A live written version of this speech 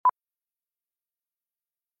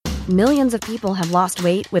Millions of people have lost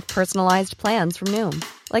weight with personalized plans from Noom.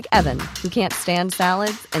 Like Evan, who can't stand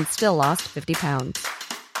salads and still lost 50 pounds.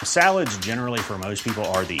 Salads generally for most people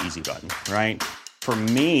are the easy button, right? For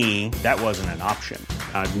me, that wasn't an option.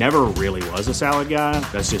 I never really was a salad guy.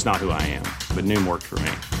 That's just not who I am. But Noom worked for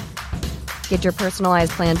me. Get your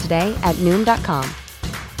personalized plan today at Noom.com.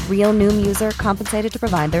 Real Noom user compensated to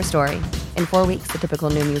provide their story. In 4 weeks, the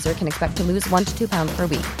typical Noom user can expect to lose 1 to 2 pounds per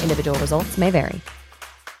week. Individual results may vary.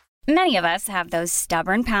 Many of us have those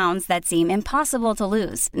stubborn pounds that seem impossible to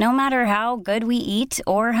lose, no matter how good we eat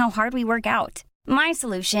or how hard we work out. My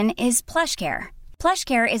solution is PlushCare.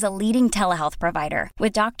 PlushCare is a leading telehealth provider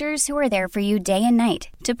with doctors who are there for you day and night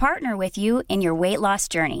to partner with you in your weight loss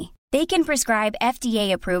journey. They can prescribe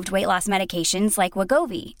FDA-approved weight loss medications like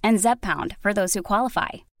Wegovy and Zepbound for those who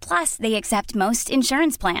qualify. Plus, they accept most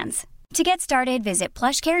insurance plans. To get started, visit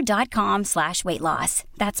plushcare.com/weightloss.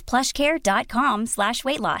 That's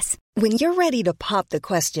plushcare.com/weightloss. When you're ready to pop the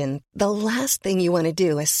question, the last thing you want to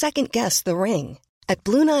do is second-guess the ring. At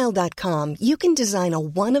BlueNile.com, you can design a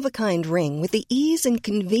one-of-a-kind ring with the ease and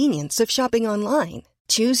convenience of shopping online.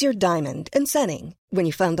 Choose your diamond and setting. When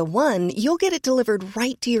you find the one, you'll get it delivered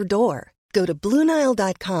right to your door. Go to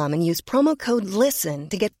BlueNile.com and use promo code LISTEN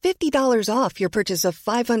to get $50 off your purchase of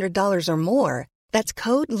 $500 or more. That's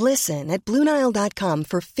code LISTEN at BlueNile.com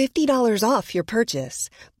for $50 off your purchase.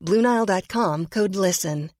 BlueNile.com, code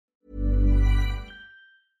LISTEN.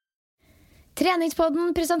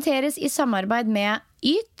 Treningspodden presenteres i samarbeid med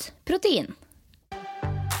Yt Protein.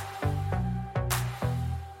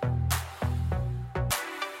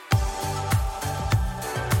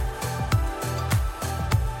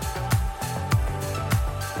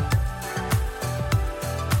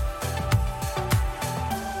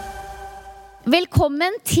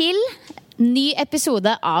 Velkommen til ny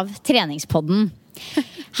episode av Treningspodden.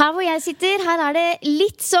 Her hvor jeg sitter, her det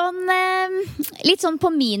litt sånn på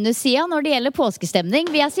minussida når det gjelder påskestemning,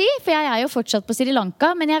 vil jeg si. For jeg jo fortsatt på Sri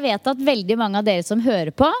Lanka, men jeg vet at veldig mange av dere som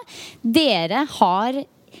hører på, dere har,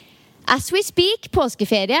 as we speak,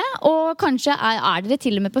 påskeferie. Og kanskje dere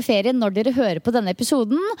til og med på ferie når dere hører på denne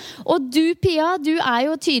episoden. Og du, Pia, du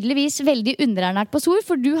jo tydeligvis veldig underernært på sol,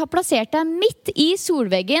 for du har plassert deg midt i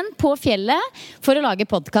solveggen på fjellet for å lage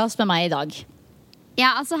podcast med meg i dag.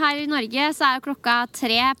 Ja, altså her i Norge så jo klokka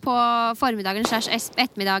 3 på formiddagen /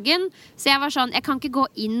 ettermiddagen. Så jeg var sånn, jeg kan ikke gå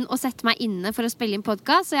inn og sette meg inne for å spille inn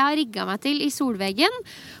podcast. Så jeg har rigget meg til i solveggen.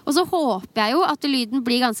 Og så håper jeg jo at lyden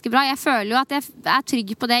blir ganske bra. Jeg føler jo at jeg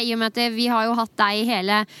trygg på det, i og med at vi har jo hatt deg i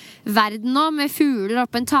hele verden nå, med fugler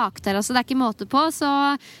oppe en takterrasse, det ikke måte på.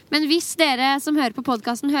 Så, men hvis dere som hører på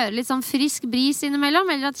podcasten hører litt sånn frisk bris innimellom,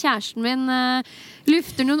 eller at kjæresten min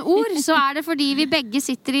lufter noen ord, så det fordi vi begge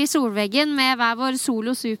sitter i solveggen med hver vår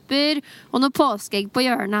Solo Super og noe påskeegg på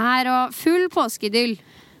hjørnet her, og full påskeidyll.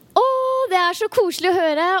 Det så koselig å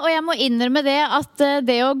høre, og jeg må innrømme det at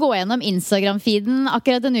det å gå gjennom Instagram-feeden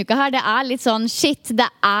akkurat denne uka her, det litt sånn, shit, det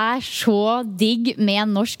så digg med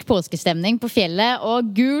norsk påskestemning på fjellet,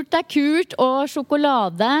 og gult kult, og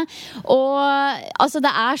sjokolade, og altså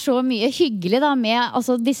det så mye hyggelig da med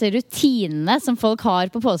altså, disse rutinene som folk har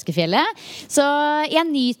på påskefjellet, så jeg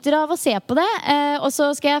nyter av å se på det, og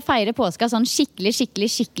så skal jeg feire påska sånn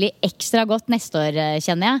skikkelig ekstra godt neste år,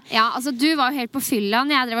 kjenner jeg. Ja, altså du var jo helt på fylla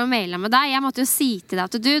når jeg drev og mailet med deg. Jeg måtte jo si til deg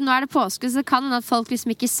at du, nå det påske, så kan det at folk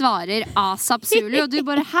liksom ikke svarer asap Zulu, og du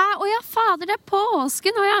bare, hæ? Åja, fader, det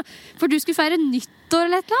påsken, åja. For du skulle feire nyttår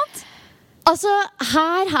eller et eller annet? Altså,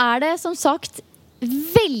 her det som sagt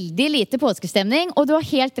veldig lite påskestemning, og du har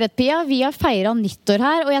helt rett, Pia, vi har feiret nyttår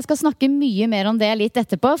her, og jeg skal snakke mye mer om det litt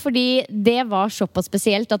etterpå, fordi det var såpass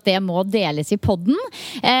spesielt at det må deles i podden.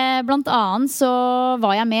 Blant annet så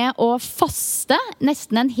var jeg med å faste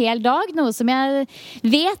nesten en hel dag, noe som jeg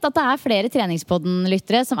vet at det flere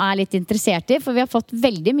treningspodden-lyttere som litt interessert i, for vi har fått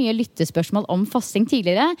veldig mye lyttespørsmål om fasting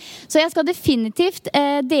tidligere, så jeg skal definitivt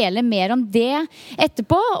dele mer om det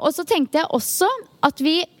etterpå, og så tenkte jeg også at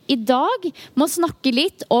vi i dag må snakke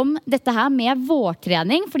litt om dette her med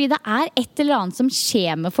vårtrening, fordi det et eller annet som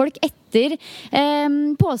skjer med folk etter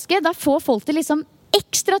påske. Da får folk det liksom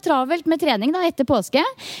ekstra travelt med trening da, etter påske,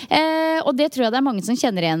 og det tror jeg det mange som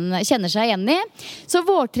kjenner seg igjen i. Så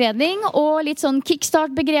vårtrening og litt sånn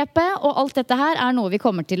kickstart-begrepet og alt dette her noe vi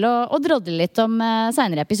kommer til å drodle litt om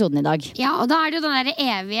senere i episoden i dag. Ja, og da det jo den der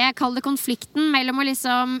evige, kalde konflikten mellom å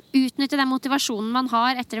liksom utnytte den motivasjonen man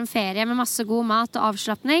har etter en ferie med masse god mat og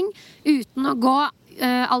avslappning, uten å gå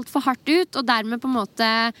alt for hardt ut, og dermed på en måte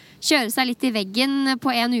kjøre seg litt i veggen på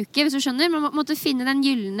en uke, hvis du skjønner. Man måtte finne den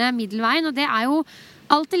gyllene middelveien, og det jo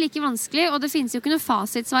Alt er like vanskelig, og det finnes jo ikke noe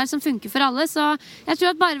fasitsvar som funker for alle, så jeg tror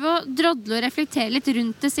at bare ved å drodle og reflektere litt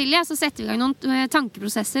rundt det, Silje, så setter vi i gang noen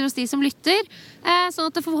tankeprosesser hos de som lytter, sånn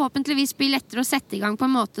at det forhåpentligvis blir lettere å sette i gang på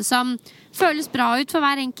en måte som føles bra ut for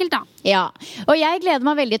hver enkelt, da. Ja, og jeg gleder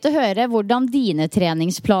meg veldig til å høre hvordan dine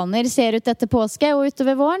treningsplaner ser ut etter påske og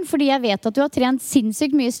utover våren, fordi jeg vet at du har trent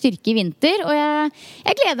sinnssykt mye styrke i vinter, og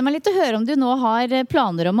jeg gleder meg litt til å høre om du nå har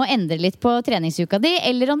planer om å endre litt på treningsuka di,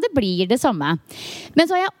 eller om det blir det samme. Men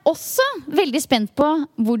så er jeg også veldig spent på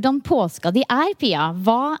hvordan påska di er, Pia.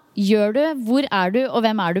 Hva gjør du, hvor er du, og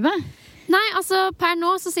hvem er du med? Nei, altså per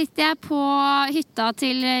nå så sitter jeg på hytta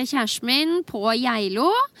til kjæresten min på Geilo,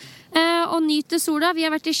 og nyter sola. Vi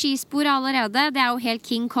har vært i skispor allerede. Det er jo helt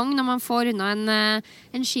King Kong når man får unna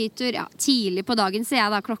en skitur tidlig på dagen, så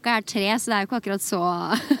jeg da, klokka 3, så det er jo ikke akkurat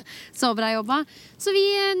så bra jobba. Så vi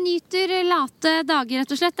nyter late dager,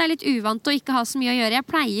 rett og slett. Det er litt uvant å ikke ha så mye å gjøre. Jeg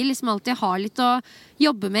pleier liksom alltid å ha litt å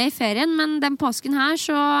jobbe med i ferien, men den påsken her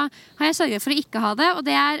så har jeg sørget for å ikke ha det, og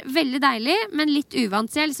det er veldig deilig, men litt uvant,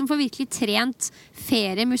 så jeg liksom får virkelig trent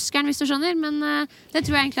feriemuskelen, hvis du skjønner, men det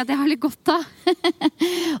tror jeg egentlig at jeg har litt godt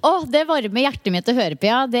av. Det varmer hjertet mitt å høre,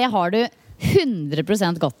 Pia. Det har du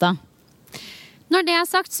 100% godt av. Når det er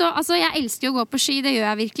sagt, så jeg elsker å gå på ski, det gjør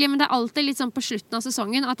jeg virkelig, men det er alltid litt sånn på slutten av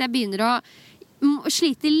sesongen at jeg begynner å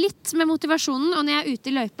slite litt med motivasjonen, og når jeg er ute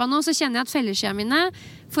i løypa nå, så kjenner jeg at felleskjea mine,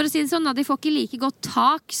 for å si det sånn, de får ikke like godt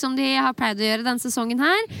tak som de har pleid å gjøre denne sesongen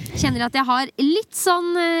her. Kjenner at jeg har litt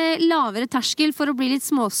sånn lavere terskel for å bli litt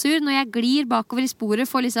småsur når jeg glir bakover i sporet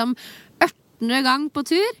for liksom 18. gang på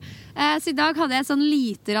tur. Så i dag hadde jeg sånn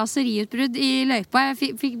lite raseriutbrudd i løypa.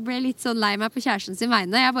 Jeg ble litt sånn lei meg på kjæresten sin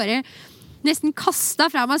vegne. Jeg bare nesten kastet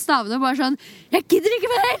fra meg stavene og bare sånn, jeg gidder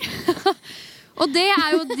ikke mer! Og det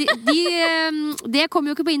er jo det kommer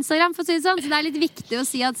jo ikke på Instagram, for å si det sånn, så det er litt viktig å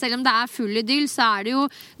si at selv om det er full idyll, så er det jo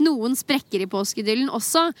noen sprekker i påskedyllen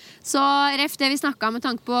også. Så ref det vi snakket om med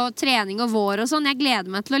tanke på trening og vår og sånn, jeg gleder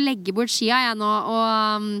meg til å legge bort skia jeg nå,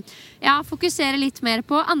 og fokusere litt mer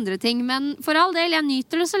på andre ting. Men for all del, jeg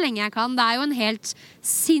nyter det så lenge jeg kan. Det er jo en helt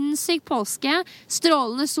sinnssyk påske,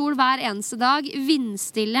 strålende sol hver eneste dag,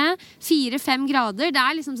 vindstille, 4-5 grader, det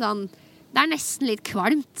er liksom sånn, det er nesten litt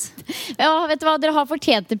kvalmt. Ja, vet du hva? Dere har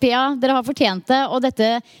fortjent det, Pia. Dere har fortjent det. Og dette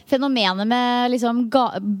fenomenet med liksom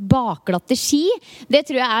bakglatte ski, det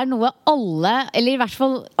tror jeg er noe alle, eller i hvert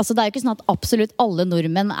fall, altså det er jo ikke sånn at absolutt alle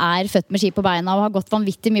nordmenn er født med ski på beina og har gått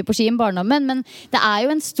vanvittig mye på ski i barndommen, men det er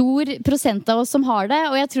jo en stor prosent av oss som har det,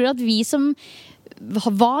 og jeg tror at vi som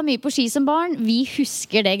var mye på ski som barn, vi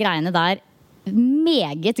husker det greiene der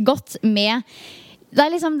meget godt med. Det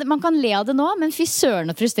er liksom, man kan le av det nå, men fy søren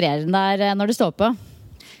og frustrerende der når det står på.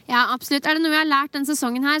 Ja, absolutt. Er det noe jeg har lært denne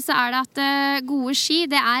sesongen her, så er det at gode ski,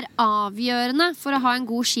 det er avgjørende for å ha en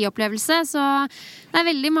god skiopplevelse. Så det er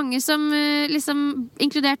veldig mange som, liksom,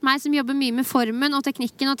 inkludert meg, som jobber mye med formen og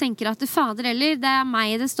teknikken og tenker at fader heller, det er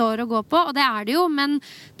meg det står og går på, og det er det jo, men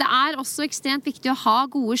det er også ekstremt viktig å ha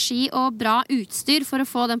gode ski og bra utstyr for å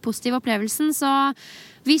få den positive opplevelsen, så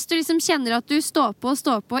hvis du liksom kjenner at du står på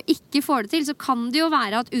og ikke får det til, så kan det jo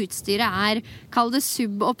være at utstyret er, kall det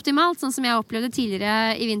suboptimalt, sånn som jeg opplevde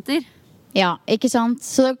tidligere i vinter. Ja, ikke sant?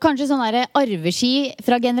 Så kanskje sånn der arveski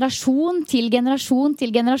fra generasjon til generasjon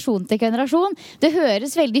til generasjon til generasjon. Det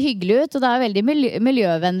høres veldig hyggelig ut, og det er veldig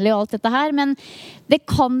miljøvennlig og alt dette her, men det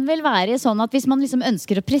kan vel være sånn at hvis man liksom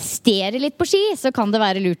ønsker å prestere litt på ski, så kan det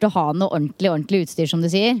være lurt å ha noe ordentlig utstyr, som du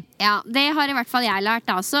sier. Ja, det har i hvert fall jeg lært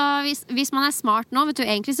da. Så hvis man er smart nå, vet du,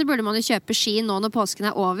 egentlig så burde man jo kjøpe ski nå når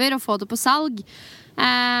påsken er over og få det på salg.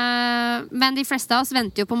 Men de fleste av oss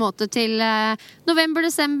venter jo på en måte til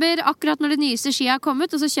november-desember, akkurat når det nyeste skia har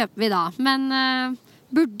kommet, og så kjøper vi da. Men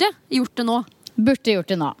burde gjort det nå. Burde gjort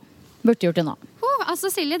det nå. Altså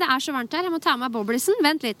Silje, det er så varmt her. Jeg må ta med bobblesen.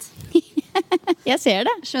 Vent litt. Jeg ser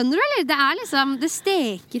det. Skjønner du, eller? Det er liksom, det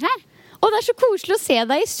steker her. Og det er så koselig å se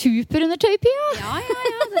deg i superundertøy, Pia. Ja.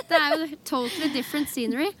 Dette er jo totally different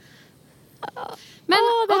scenery. Men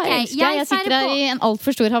okay, jeg sitter her i en alt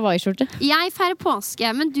for stor Hawaii-skjorte. Jeg feirer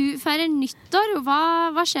påske, men du feirer nyttår.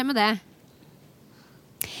 Hva skjer med det?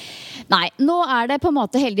 Nei, nå er det på en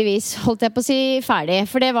måte heldigvis, holdt jeg på å si, ferdig.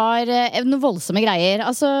 For det var noen voldsomme greier.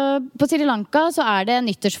 Altså, på Sri Lanka så er det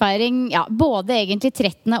nyttårsfeiring, både egentlig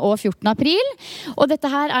 13. og 14. april. Og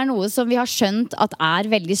dette her er noe som vi har skjønt at er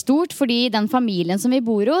veldig stort, fordi den familien som vi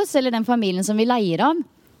bor hos, eller den familien som vi leier av,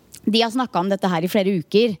 de har snakket om dette her i flere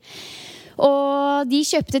uker. Og de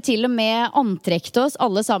kjøpte til og med antrekk til oss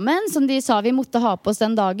alle sammen, som de sa vi måtte ha på oss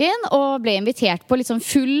den dagen, og ble invitert på liksom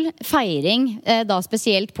full feiring, da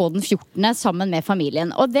spesielt på den 14. sammen med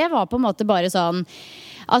familien. Og det var på en måte bare sånn,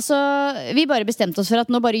 altså, vi bare bestemte oss for at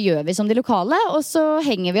nå bare gjør vi som de lokale, og så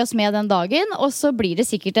henger vi oss med den dagen, og så blir det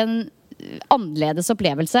sikkert en annerledes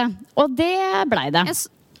opplevelse. Og det ble det.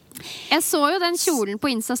 Jeg så jo den kjolen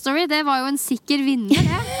på Instastory. Det var jo en sikker vinner,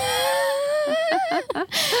 det.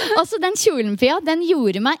 Altså, den kjolen, Pia, den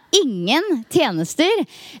gjorde meg ingen tjenester.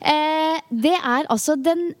 Det er altså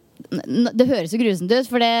den... Det høres jo grusent ut,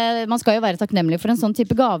 for man skal jo være takknemlig for en sånn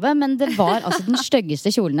type gave, men det var altså den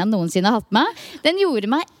styggeste kjolen jeg noensinne har hatt med. Den gjorde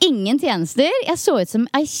meg ingen tjenester. Jeg så ut som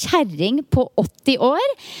ei kjerring på 80 år.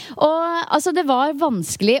 Og altså, det var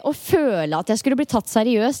vanskelig å føle at jeg skulle bli tatt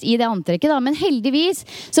seriøst i det antrekket, da. Men heldigvis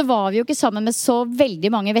så var vi jo ikke sammen med så veldig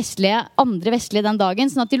mange andre vestlige den dagen,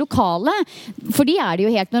 sånn at de lokale, for de er det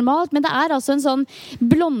jo helt normalt, men det er altså en sånn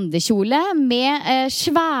blondekjole med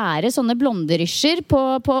svære sånne blonderysjer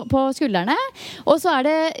på skuldrene, og så er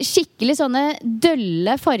det skikkelig sånne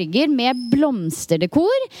dølle farger med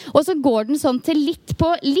blomsterdekor, og så går den sånn til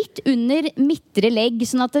litt under midtre legg,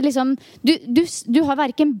 sånn at det liksom du har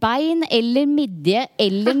hverken bein eller midje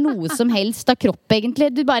eller noe som helst av kropp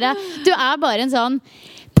egentlig, du er bare en sånn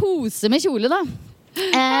pose med kjole da.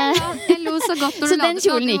 Jeg lo så godt når du så den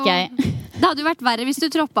kjolen gikk jeg. Det hadde jo vært verre hvis du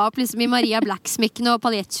troppet opp liksom i Maria Black-smykken og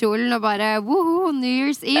paljettkjolen og bare, woho, New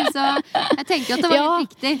Year's Eve, så jeg tenkte jo at det var helt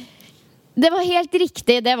riktig. Det var helt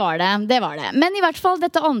riktig, det var det. Men i hvert fall,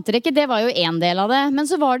 dette antrekket, det var jo en del av det. Men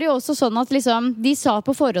så var det jo også sånn at liksom, de sa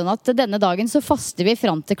på forhånd at denne dagen så faster vi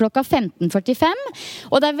fram til klokka 15:45.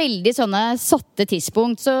 Og det er veldig sånne satte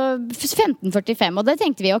tidspunkt, så 15:45. Og det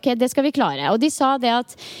tenkte vi, ok, det skal vi klare. Og de sa det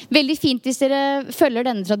at, veldig fint hvis dere følger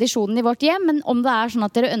denne tradisjonen i vårt hjem, men om det er sånn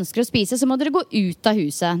at dere ønsker å spise, så må dere gå ut av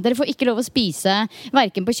huset. Dere får ikke lov å spise,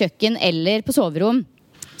 hverken på kjøkken eller på soverom.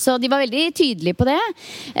 Så de var veldig tydelige på det.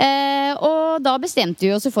 Og da bestemte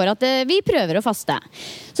vi oss for at vi prøver å faste.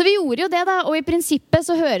 Så vi gjorde jo det da, og i prinsippet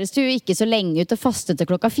så høres det jo ikke så lenge ut å faste til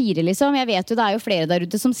klokka 4 liksom. Jeg vet jo det er jo flere der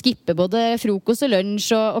ute som skipper både frokost og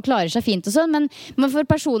lunsj og klarer seg fint og sånn, men for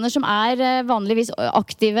personer som er vanligvis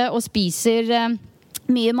aktive og spiser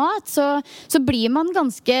mye mat, så blir man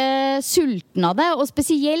ganske sulten av det, og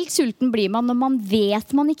spesielt sulten blir man når man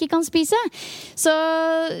vet man ikke kan spise. Så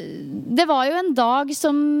det var jo en dag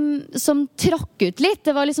som trakk ut litt.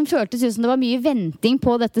 Det var liksom, føltes ut som det var mye venting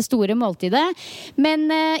på dette store måltidet.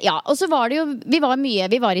 Men ja, og så var det jo, vi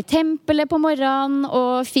var i tempelet på morgenen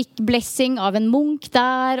og fikk blessing av en munk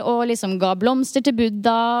der, og liksom ga blomster til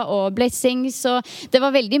Buddha og blessings, og det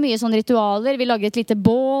var veldig mye sånne ritualer. Vi lagde et lite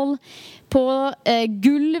bål på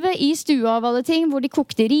gulvet i stua av alle ting, hvor de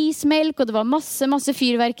kokte rismelk, og det var masse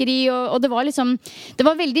fyrverkeri, og det var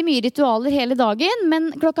veldig mye ritualer hele dagen,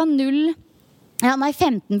 men klokka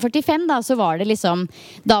 15:45 da, så var det liksom,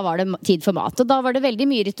 da var det tid for mat, og da var det veldig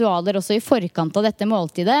mye ritualer også i forkant av dette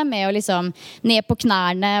måltidet, med å liksom ned på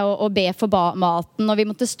knærne og be for maten, og vi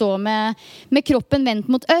måtte stå med kroppen vendt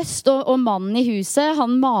mot øst, og mannen i huset,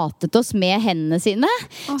 han matet oss med hendene sine,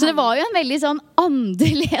 så det var jo en veldig sånn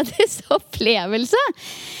annerledes opplevelse.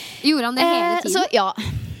 Gjorde han det hele tiden? Så ja.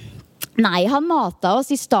 Nei, han matet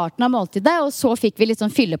oss i starten av måltidet, og så fikk vi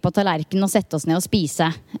liksom fylle på tallerkenen og sette oss ned og spise.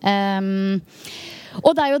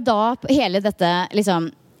 Og det er jo da hele dette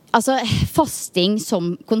liksom, altså fasting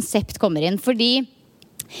som konsept kommer inn, fordi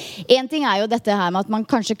en ting er jo dette her med at man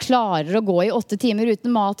kanskje klarer å gå i 8 timer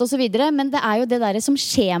uten mat og så videre, men det er jo det der som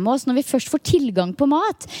skjer med oss når vi først får tilgang på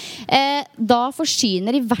mat. Da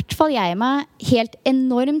forsyner i hvert fall jeg meg helt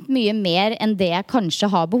enormt mye mer enn det jeg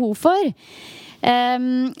kanskje har behov for.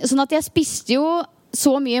 Sånn at jeg spiste jo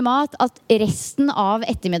så mye mat at resten av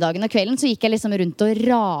ettermiddagen og kvelden så gikk jeg liksom rundt og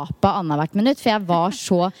rapa annethvert minutt, for jeg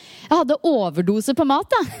hadde overdose på mat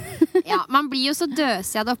da. Ja, man blir jo så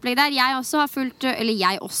døsig av det opplegget der. Jeg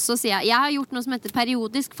har gjort noe som heter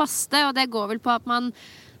periodisk faste, og det går vel på at man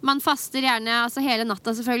faster gjerne altså hele natta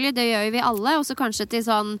selvfølgelig, det gjør vi alle, og så kanskje til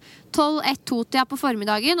sånn 12-1-2-tida på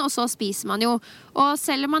formiddagen, og så spiser man jo. Og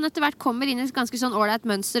selv om man etter hvert kommer inn i et ganske sånn ålreit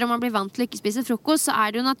mønster, og man blir vant til å ikke spise frokost, så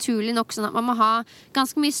er det jo naturlig nok sånn at man må ha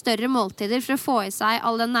ganske mye større måltider for å få i seg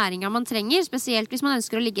all den næringen man trenger, spesielt hvis man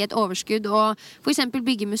ønsker å ligge i et overskudd og for eksempel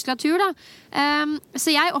bygge muskulatur da. Så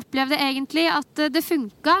jeg opplevde egentlig at det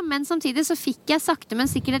funket, men samtidig så fikk jeg sakte, men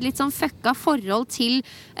sikkert et litt sånn fucka forhold til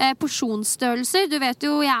porsjonsstørrelser. Du vet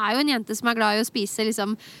jo, jeg er jo en jente som er glad i å spise liksom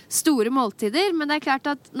store måltider, men det er klart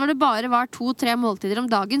at når det bare var 2-3 måltider om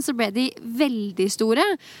dagen, så ble de veldig store.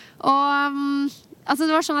 Og altså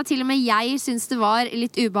det var sånn at til og med jeg syntes det var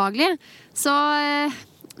litt ubehagelig. Så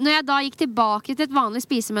når jeg da gikk tilbake til et vanlig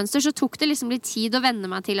spisemønster, så tok det liksom litt tid å venne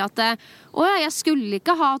meg til at jeg skulle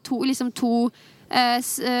ikke ha to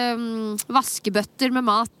vaskebøtter med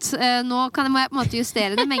mat. Nå må jeg på en måte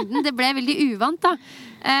justere den mengden. Det ble veldig uvant da.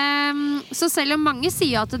 Så selv om mange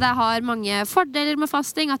sier at det har mange fordeler med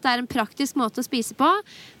fasting, at det er en praktisk måte å spise på,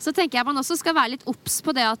 så tenker jeg man også skal være litt obs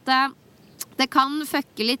på det at det kan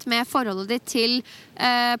fucke litt med forholdet ditt til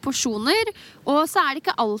porsjoner, og så er det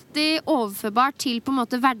ikke alltid overførbart til på en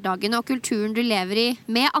måte hverdagen og kulturen du lever i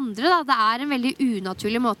med andre da. Det er en veldig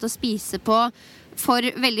unaturlig måte å spise på for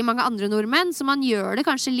veldig mange andre nordmenn, så man gjør det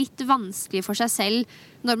kanskje litt vanskelig for seg selv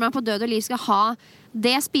når man på død og liv skal ha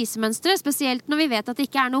det spisemønstret, spesielt når vi vet at det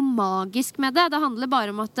ikke er noe magisk med det. Det handler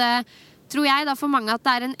bare om at tror jeg da for mange at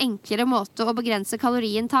det er en enklere måte å begrense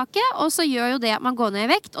kaloriinntaket, og så gjør jo det at man går ned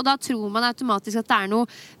i vekt, og da tror man automatisk at det er noe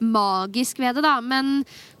magisk ved det da, men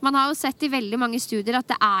man har jo sett i veldig mange studier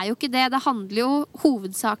at det er jo ikke det. Det handler jo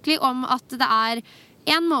hovedsakelig om at det er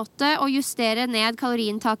en måte å justere ned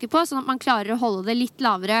kaloriinntaket på, sånn at man klarer å holde det litt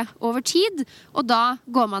lavere over tid, og da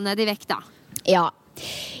går man ned i vekt da. Ja.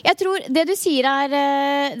 Jeg tror det du sier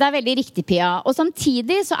det er veldig riktig, Pia. Og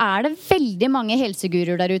samtidig så er det veldig mange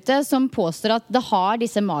helseguruer der ute som påstår at det har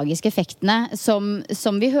disse magiske effektene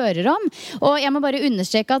som vi hører om. Og jeg må bare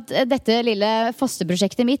understreke at dette lille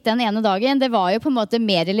fasteprosjektet mitt den ene dagen, det var jo på en måte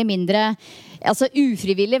mer eller mindre, altså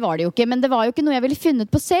ufrivillig var det jo ikke, men det var jo ikke noe jeg ville funnet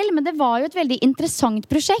på selv, men det var jo et veldig interessant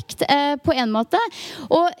prosjekt på en måte.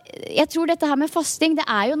 Og jeg tror dette her med fasting, det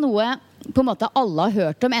er jo noe på en måte alle har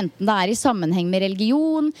hørt om, enten det er i sammenheng med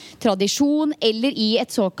religion, tradisjon eller i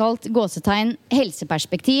et såkalt gåsetegn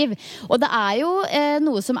helseperspektiv. Og det er jo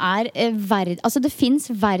noe som altså det finnes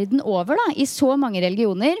verden over da, i så mange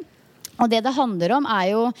religioner. Og det handler om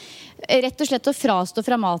er jo rett og slett å frastå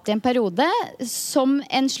fra mat i en periode som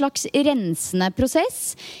en slags rensende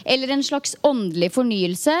prosess, eller en slags åndelig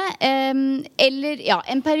fornyelse, eller ja,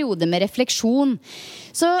 en periode med refleksjon.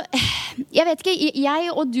 Så jeg vet ikke, jeg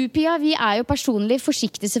og du, Pia, vi er jo personlig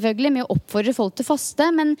forsiktige selvfølgelig med å oppfordre folk til faste,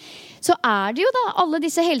 men så er det jo da alle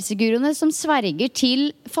disse helseguruene som sverger til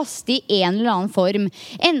faste i en eller annen form.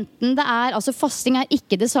 Enten det altså fasting er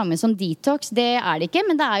ikke det samme som detox, det er det ikke,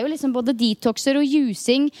 men det er jo liksom både detoxer og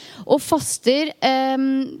jusing og faster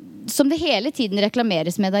som det hele tiden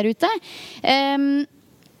reklameres med der ute.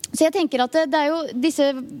 Så jeg tenker at det er jo disse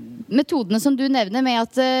metodene som du nevner med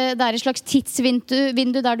at det er et slags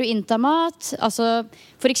tidsvindu der du inntar mat, altså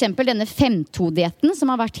for eksempel denne 5-2-dietten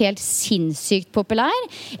som har vært helt sinnssykt populær,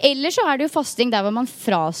 eller så er det jo fasting der hvor man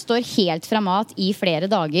frastår helt fra mat i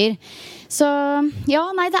flere dager. Så ja,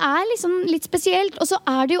 nei, det er liksom litt spesielt. Og så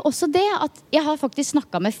er det jo også det at jeg har faktisk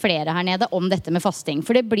snakket med flere her nede om dette med fasting,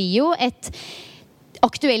 for det blir jo et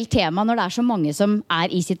aktuelt tema når det er så mange som er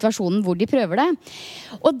i situasjonen hvor de prøver det.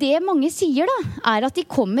 Og det mange sier da, er at de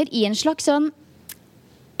kommer i en slags sånn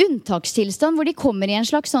unntakstilstand, hvor de kommer i en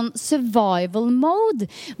slags sånn survival mode,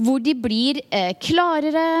 hvor de blir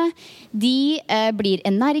klarere, de blir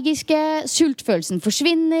energiske, sultfølelsen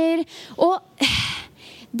forsvinner, og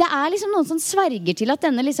det er liksom noen som sverger til at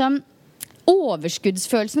denne liksom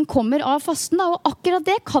overskuddsfølelsen kommer av fasten da, og akkurat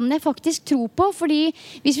det kan jeg faktisk tro på, fordi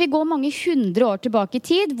hvis vi går mange 100 år tilbake i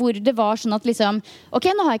tid, hvor det var sånn at liksom, ok,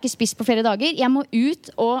 nå har jeg ikke spist på flere dager, jeg må ut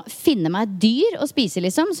og finne meg et dyr å spise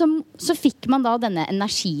liksom, så fikk man da denne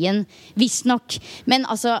energien, visst nok, men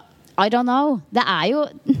altså, I don't know, det er jo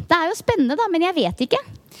spennende da, men jeg vet ikke.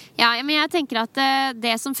 Ja, men jeg tenker at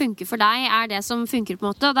det som funker for deg er det som funker på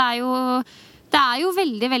en måte, og det er jo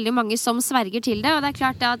veldig, veldig mange som sverger til det, og det er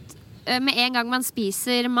klart det at med en gang man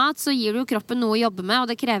spiser mat, så gir det jo kroppen noe å jobbe med, og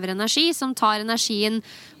det krever energi, som tar energien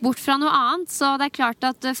bort fra noe annet. Så det er klart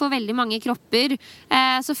at for veldig mange kropper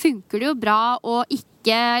så funker det jo bra å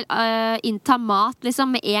ikke innta mat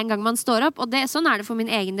liksom, med en gang man står opp. Og sånn er det for min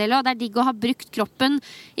egen del, og det er digg å ha brukt kroppen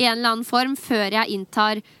i en eller annen form før jeg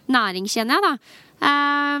inntar næring, kjenner jeg da.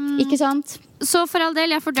 Ikke sant? Så for all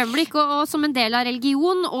del, jeg fordømmer det ikke, og som en del av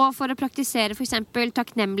religion, og for å praktisere for eksempel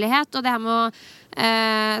takknemlighet, og det her med å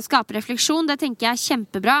skape refleksjon, det tenker jeg er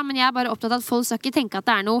kjempebra, men jeg er bare opptatt av at folk skal ikke tenke at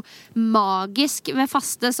det er noe magisk ved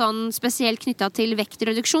faste, sånn spesielt knyttet til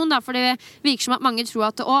vektreduksjon da, for det virker som at mange tror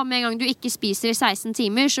at med en gang du ikke spiser i 16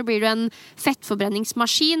 timer, så blir du en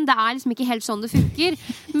fettforbrenningsmaskin. Det er liksom ikke helt sånn det funker,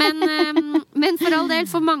 men for all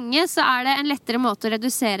del, for mange så er det en lettere måte å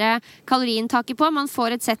redusere kaloriinntaket på. Man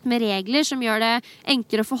får et sett med regler som gjør det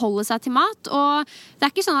enklere å forholde seg til mat, og det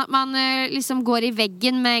er ikke sånn at man liksom går i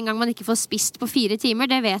veggen med en gang man ikke får spist på 4 timer,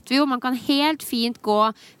 det vet vi jo. Man kan helt fint gå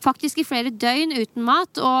faktisk i flere døgn uten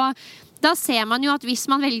mat, og da ser man jo at hvis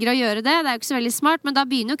man velger å gjøre det, det er jo ikke så veldig smart, men da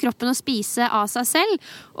begynner jo kroppen å spise av seg selv.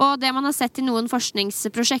 Og det man har sett i noen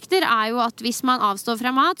forskningsprosjekter er jo at hvis man avstår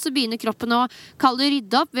fra mat, så begynner kroppen å kalle det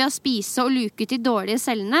rydde opp ved å spise og luke ut de dårlige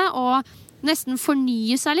cellene, og nesten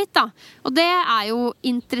fornye seg litt da. Og det er jo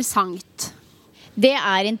interessant. Det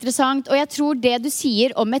er interessant, og jeg tror det du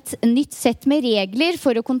sier om et nytt sett med regler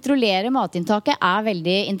for å kontrollere matinntaket er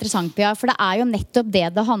veldig interessant, Pia, for det er jo nettopp det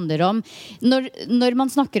det handler om når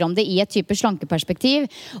man snakker om det i et type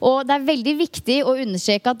slankeperspektiv. Og det er veldig viktig å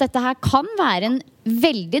understreke at dette her kan være en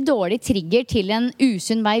veldig dårlig trigger til en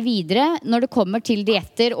usunn vei videre når det kommer til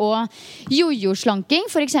dietter og jojo-slanking,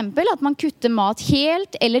 for eksempel at man kutter mat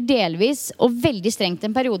helt eller delvis og veldig strengt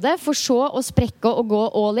en periode, for så å sprekke og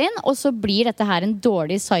gå all in, og så blir dette her en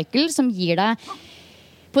dårlig cycle som gir deg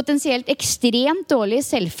potensielt ekstremt dårlig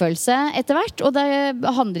selvfølelse etter hvert, og det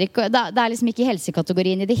handler ikke, det er liksom ikke i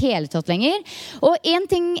helsekategorien i det hele tatt lenger. Og en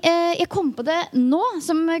ting jeg kom på det nå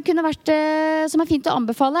som kunne vært, som er fint å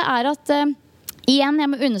anbefale, er at igjen, jeg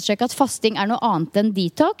må understreke at fasting er noe annet enn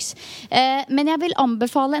detox, men jeg vil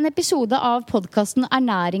anbefale en episode av podcasten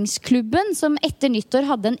Ernæringsklubben, som etter nyttår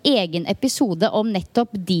hadde en egen episode om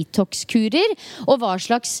nettopp detox-kurer, og hva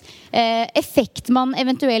slags effekt man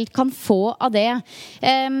eventuelt kan få av det.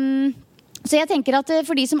 Så jeg tenker at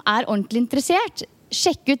for de som er ordentlig interessert,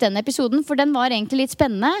 sjekk ut den episoden, for den var egentlig litt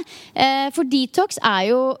spennende. For detox er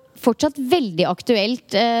jo fortsatt veldig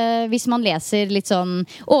aktuelt hvis man leser litt sånn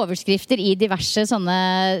overskrifter i diverse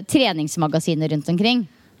sånne treningsmagasiner rundt omkring.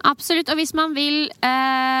 Absolutt, og hvis man vil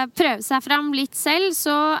prøve seg fram litt selv,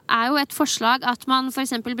 så er jo et forslag at man for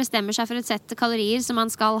eksempel bestemmer seg for et sett kalorier som man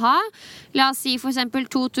skal ha. La oss si for eksempel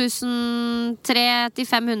 2300 til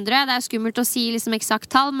 500. Det er skummelt å si liksom eksakt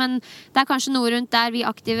tall, men det er kanskje noe rundt der vi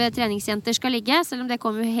aktive treningsjenter skal ligge, selv om det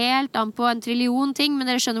kommer jo helt an på en trillion ting, men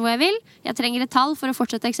dere skjønner hvor jeg vil. Jeg trenger et tall for å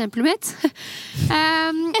fortsette eksempelet mitt.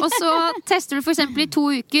 Og så tester du for eksempel i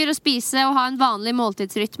 2 uker å spise og ha en vanlig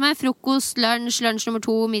måltidsrytme, frokost, lunsj nummer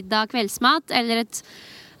 2, middag, kveldsmat eller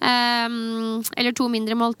 2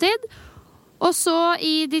 mindre måltid. Og så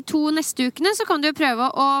i de 2 neste ukene så kan du prøve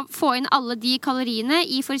å få inn alle de kaloriene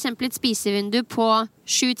i for eksempel et spisevindu på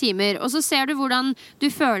 7 timer. Og så ser du hvordan du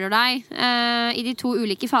føler deg i de 2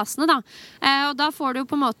 ulike fasene da. Og da får du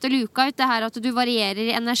på en måte luka ut det her at du varierer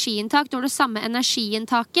i energiinntak. Du har det samme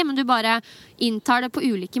energiinntaket, men du bare inntar det på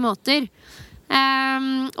ulike måter.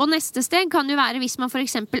 Og neste steg kan jo være hvis man for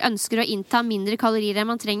eksempel ønsker å innta mindre kalorier enn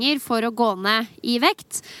man trenger for å gå ned i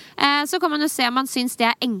vekt, så kan man jo se om man synes det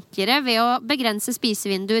er enklere ved å begrense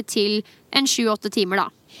spisevinduet til en 7-8 timer da.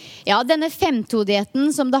 Ja, denne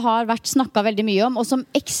 5-2-dietten som det har vært snakket veldig mye om, og som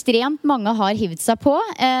ekstremt mange har hivd seg på,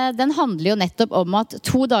 den handler jo nettopp om at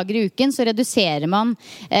 2 dager i uken så reduserer man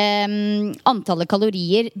antallet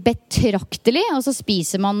kalorier betraktelig, og så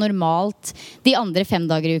spiser man normalt de andre 5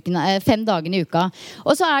 dagene i uka.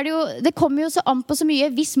 Og så er det jo, det kommer jo så an på så mye,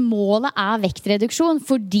 hvis målet er vektreduksjon,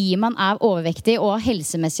 fordi man er overvektig og av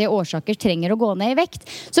helsemessige årsaker trenger å gå ned i vekt,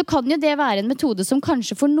 så kan jo det være en metode som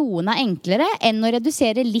kanskje for noen er enklere enn å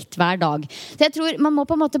redusere litt hver dag. Så jeg tror man må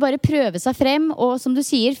på en måte bare prøve seg frem og som du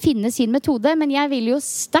sier, finne sin metode, men jeg vil jo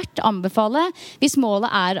sterkt anbefale hvis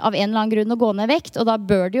målet er av en eller annen grunn å gå ned vekt, og da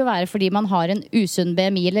bør det jo være fordi man har en usunn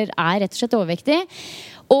BMI eller er rett og slett overvektig,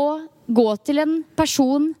 og gå til en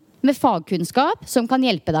person med fagkunnskap som kan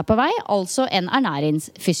hjelpe deg på vei, altså en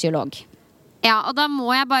ernæringsfysiolog. Ja, og da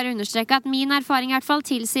må jeg bare understreke at min erfaring i hvert fall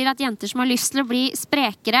tilsier at jenter som har lyst til å bli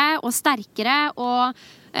sprekere og sterkere og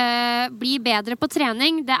bli bedre på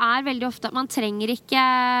trening, det er veldig ofte at man trenger på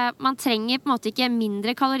en måte ikke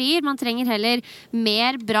mindre kalorier, man trenger heller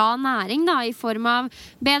mer bra næring da, i form av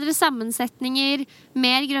bedre sammensetninger,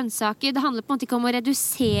 mer grønnsaker. Det handler på en måte ikke om å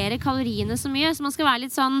redusere kaloriene så mye, så man skal være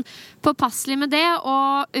litt sånn påpasselig med det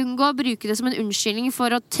og unngå å bruke det som en unnskyldning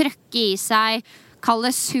for å trøkke i seg, kall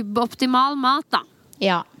det suboptimal mat da.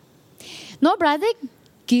 Ja. Nå ble det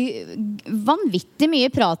vanvittig mye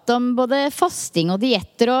prat om både fasting og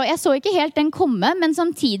dietter, og jeg så ikke helt den komme, men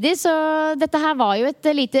samtidig så dette her var jo et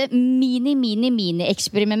lite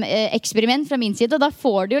mini-eksperiment fra min side, og da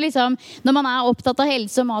får du jo liksom, når man er opptatt av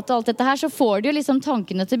helse og mat og alt dette her, så får du jo liksom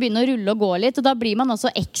tankene til å begynne å rulle og gå litt, og da blir man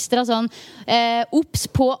også ekstra sånn obs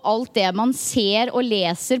på alt det man ser og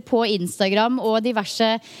leser på Instagram og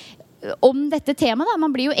diverse om dette temaet da, man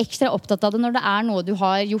blir jo ekstra opptatt av det når det er noe du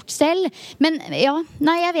har gjort selv, men ja,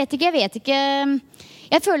 nei, jeg vet ikke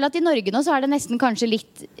jeg føler at i Norge nå så er det nesten kanskje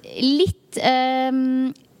litt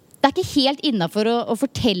det er ikke helt innenfor å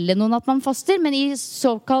fortelle noen at man faster, men i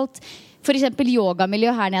såkalt for eksempel yogamiljø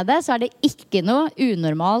her nede, så er det ikke noe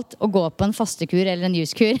unormalt å gå på en fastekur eller en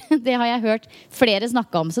juskur. Det har jeg hørt flere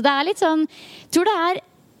snakke om, så det er litt sånn, tror det er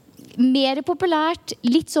mer populært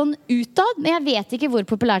litt sånn utad, men jeg vet ikke hvor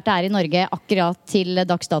populært det I Norge akkurat til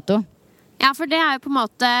dags dato. Ja, for det jo på en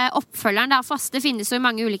måte oppfølgeren da. Faste finnes jo I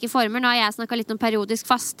mange ulike former. Nå har jeg snakket litt om periodisk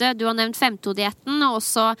faste. Du har nevnt 5-2-dietten, og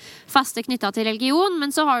også faste knyttet til religion. Men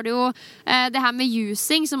så har du jo det her med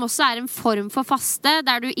juicing, som også en form for faste,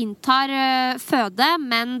 der du inntar føde,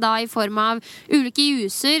 men da I form av ulike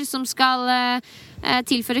juicer som skal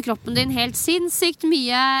tilføre kroppen din helt sinnssykt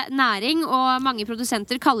mye næring, og mange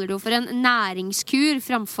produsenter kaller det jo for en næringskur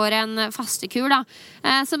framfor en fastekur da.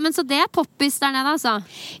 Men så det poppis der nede altså?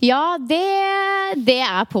 Ja, det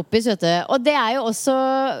poppis, vet du. Og det jo også,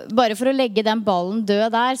 bare for å legge den ballen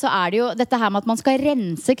død der, så det jo dette her med at man skal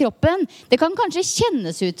rense kroppen. Det kan kanskje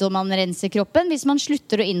kjennes ut som man renser kroppen hvis man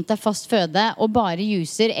slutter å innta fast føde og bare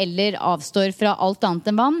juicer eller avstår fra alt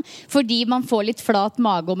annet enn vann, fordi man får litt flat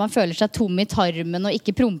mage og man føler seg tom I tarmen og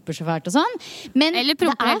ikke promper så fælt og sånn. Men det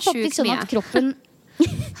faktisk sånn at kroppen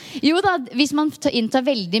jo da, hvis man inntar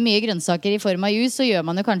veldig mye grønnsaker I form av jus, så gjør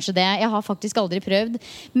man jo kanskje det. Jeg har faktisk aldri prøvd.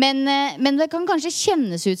 Men det kan kanskje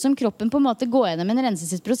kjennes ut som kroppen på en måte går gjennom en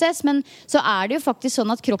renselsesprosess, men så det jo faktisk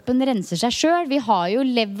sånn at kroppen renser seg selv. Vi har jo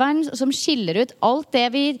leveren som skiller ut alt det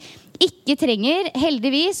vi ikke trenger,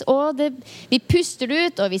 heldigvis, og vi puster det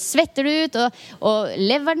ut, og vi svetter det ut, og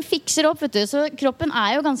leveren fikser opp, vet du. Så kroppen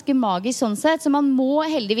jo ganske magisk sånn sett, så man må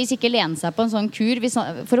heldigvis ikke lene seg på en sånn kur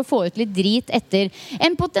for å få ut litt drit etter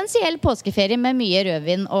en potensiell påskeferie med mye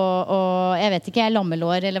rødvin og jeg vet ikke,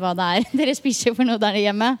 lammelår eller hva det dere spiser for noe der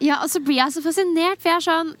hjemme. Ja, og så blir jeg så fascinert, for jeg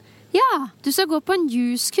sånn ja, du skal gå på en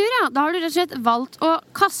juicekur, ja. Da har du rett og slett valgt å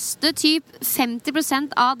kaste typ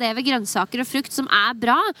 50% av det ved grønnsaker og frukt som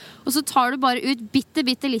bra, og så tar du bare ut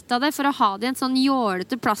bitte litt av det for å ha det I en sånn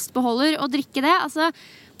jålete plastbeholder og drikke det. Altså,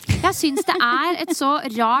 jeg synes det et så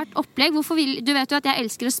rart opplegg. Du vet jo at jeg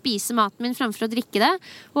elsker å spise maten min fremfor å drikke det,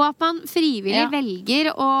 og at man frivillig velger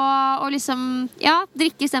å liksom,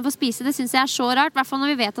 drikke I stedet for å spise, det synes jeg så rart, I hvert fall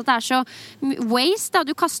når vi vet at det så waste, da.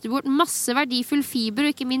 Du kaster bort masse verdifull fiber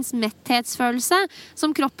og ikke minst metthetsfølelse som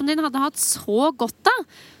kroppen din hadde hatt så godt av.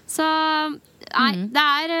 Så nei,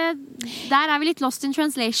 der vi litt lost in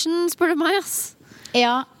translation, spør du meg, ass.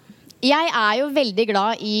 Ja, jeg jo veldig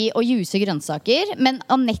glad I å juice grønnsaker, men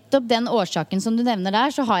av nettopp den årsaken som du nevner der,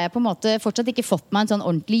 så har jeg på en måte fortsatt ikke fått meg en sånn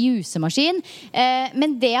ordentlig juicemaskin.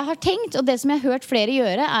 Men det jeg har tenkt, og det som jeg har hørt flere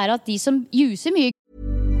gjøre, at de som juicer mye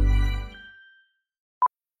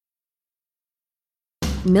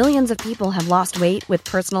Millions of people have lost weight with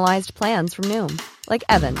personalized plans from Noom. Like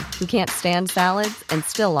Evan, who can't stand salads and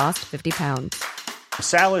still lost 50 pounds.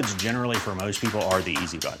 Salads generally for most people are the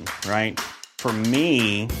easy button, right? For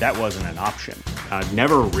me, that wasn't an option. I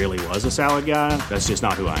never really was a salad guy. That's just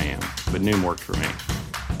not who I am. But Noom worked for me.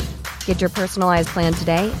 Get your personalized plan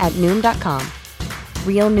today at Noom.com.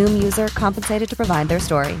 Real Noom user compensated to provide their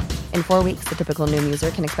story. In 4 weeks, the typical Noom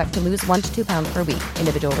user can expect to lose 1 to 2 pounds per week.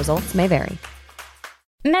 Individual results may vary.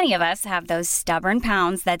 Many of us have those stubborn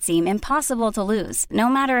pounds that seem impossible to lose, no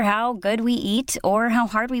matter how good we eat or how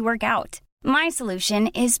hard we work out. My solution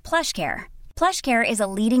is PlushCare. PlushCare is a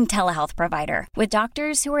leading telehealth provider with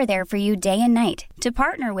doctors who are there for you day and night to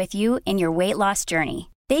partner with you in your weight loss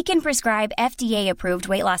journey. They can prescribe FDA-approved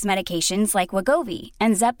weight loss medications like Wegovy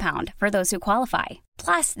and Zepbound for those who qualify.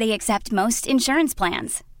 Plus, they accept most insurance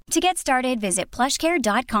plans. To get started, visit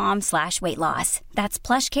plushcare.com/weightloss. That's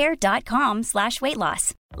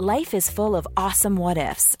plushcare.com/weightloss. Life is full of awesome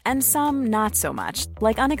what-ifs, and some not so much,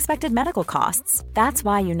 like unexpected medical costs. That's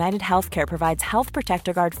why United Healthcare provides Health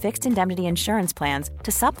Protector Guard fixed indemnity insurance plans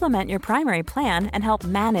to supplement your primary plan and help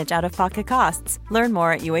manage out-of-pocket costs. Learn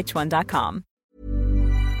more at uh1.com.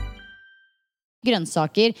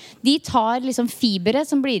 Grønnsaker, de tar liksom fiberet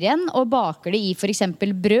som blir igjen og baker det I for eksempel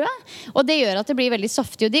brød, og det gjør at det blir veldig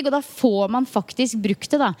saftig og digg, og da får man faktisk brukt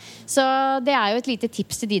det da. Så det jo et lite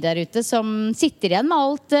tips til de der ute som sitter igjen med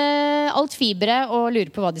alt fiberet og lurer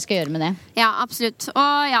på hva de skal gjøre med det. Ja, absolutt.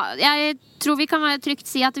 Og ja, jeg tror vi kan trygt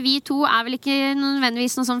si at vi to vel ikke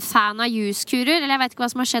nødvendigvis noen sånn fan av juicekurer, eller jeg vet ikke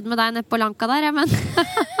hva som har skjedd med deg nede på Lanka der, men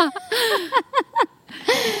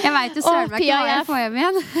jeg vet jo søren meg ikke hva jeg får hjem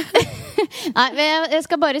igjen. Nei, jeg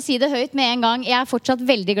skal bare si det høyt med en gang. Jeg fortsatt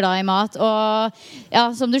veldig glad I mat, og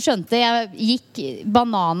ja, som du skjønte, jeg gikk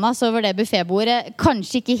bananas over det buffetbordet.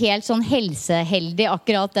 Kanskje ikke helt sånn helseheldig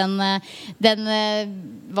akkurat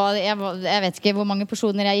jeg vet ikke hvor mange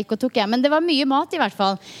porsjoner jeg gikk og tok, men det var mye mat I hvert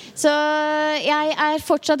fall. Så jeg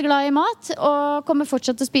fortsatt glad I mat, og kommer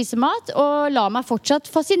fortsatt til å spise mat, og la meg fortsatt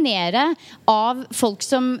fascinere av folk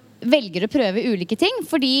som velger å prøve ulike ting,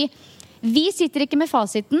 fordi vi sitter ikke med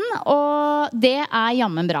fasiten, og det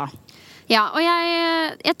jammen bra. Ja, og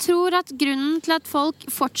jeg tror at grunnen til at folk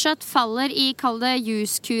fortsatt faller i, kall det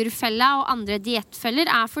juskurfella og andre diettfeller,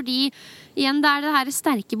 fordi igjen det det her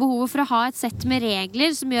sterke behovet for å ha et sett med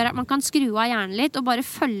regler som gjør at man kan skru av hjernen litt og bare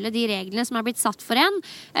følge de reglene som blitt satt for en,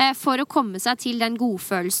 for å komme seg til den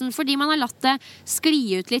godfølelsen. Fordi man har latt det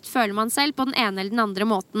skli ut litt, føler man selv, på den ene eller den andre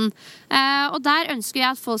måten. Og der ønsker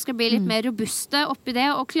jeg at folk skal bli litt mer robuste oppi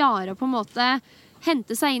det og klare å på en måte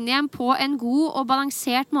hente seg inn igjen på en god og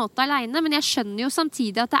balansert måte alene, men jeg skjønner jo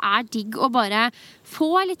samtidig at det digg å bare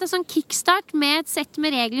få litt av sånn kickstart med et sett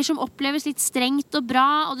med regler som oppleves litt strengt og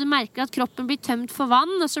bra, og du merker at kroppen blir tømt for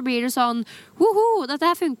vann, og så blir det sånn, dette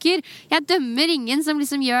her funker. Jeg dømmer ingen som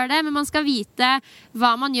liksom gjør det, men man skal vite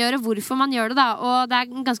hva man gjør og hvorfor man gjør det da, og det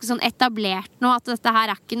ganske sånn etablert nå at dette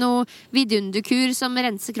her ikke noe vidunderkur som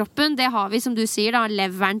renser kroppen, det har vi, som du sier da,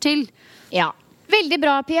 leveren til. Ja. Veldig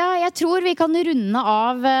bra, Pia. Jeg tror vi kan runde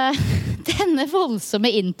av denne voldsomme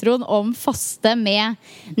introen om faste med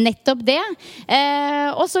nettopp det.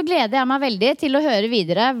 Og så gleder jeg meg veldig til å høre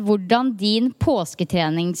videre hvordan din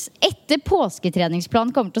etter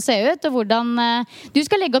påsketreningsplan kommer til å se ut, og hvordan du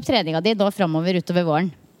skal legge opp treninga di nå fremover utover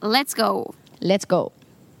våren. Let's go! Let's go!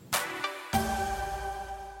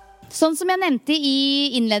 Sånn som jeg nevnte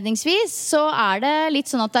innledningsvis, så det litt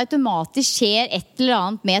sånn at det automatisk skjer et eller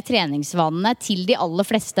annet med treningsvanene til de aller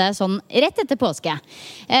fleste sånn rett etter påske.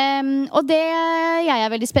 Og det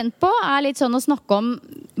jeg veldig spent på litt sånn å snakke om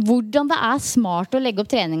hvordan det smart å legge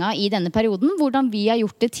opp treninga i denne perioden, hvordan vi har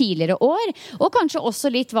gjort det tidligere år, og kanskje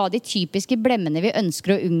også litt hva de typiske blemmene vi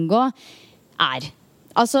ønsker å unngå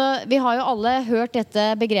Altså, vi har jo alle hørt dette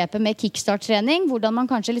begrepet med kickstart-trening, hvordan man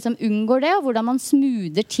kanskje liksom unngår det, og hvordan man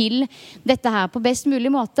smoother til dette her på best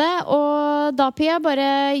mulig måte. Og da, Pia,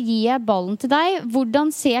 bare gir jeg ballen til deg.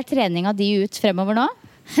 Hvordan ser treninga di ut fremover nå?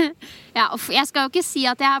 Ja, jeg skal jo ikke si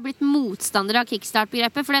at jeg har blitt motstander av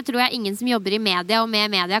kickstart-begrepet, for det tror jeg ingen som jobber i media og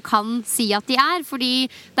med media kan si at de fordi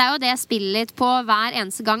det jo det jeg spiller litt på hver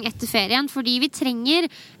eneste gang etter ferien, fordi vi trenger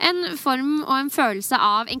en form og en følelse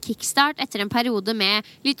av en kickstart etter en periode med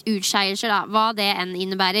litt utskeielser da, hva det enn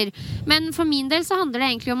innebærer. Men for min del så handler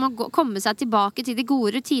det egentlig om å komme seg tilbake til de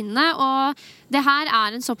gode rutinene, og det her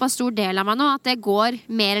en såpass stor del av meg nå at det går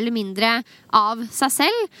mer eller mindre av seg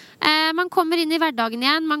selv. Man kommer inn i hverdagen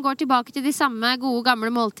igjen, man går tilbake til de samme gode gamle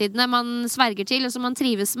måltidene man sverger til og som man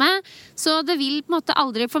trives med, så det vil på en måte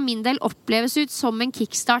aldri for min del oppleves ut som en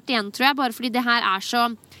kickstart igjen, tror jeg, bare fordi det her så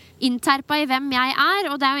innterpa i hvem jeg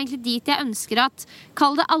og det jo egentlig dit jeg ønsker at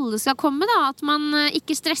kall det alle skal komme da, at man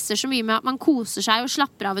ikke stresser så mye med at man koser seg og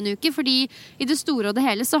slapper av en uke, fordi i det store og det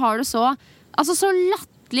hele så har det så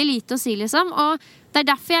latterlig lite å si liksom, og det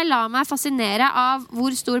derfor jeg lar meg fascinere av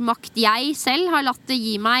hvor stor makt jeg selv har latt det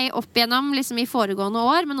gi meg opp igjennom liksom i foregående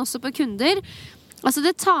år, men også på kunder. Altså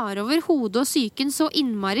det tar over hodet og psyken så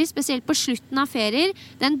innmari, spesielt på slutten av ferier.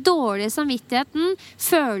 Den dårlige samvittigheten,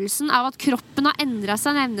 følelsen av at kroppen har endret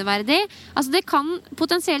seg nevneverdig. Altså det kan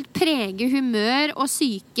potensielt prege humør og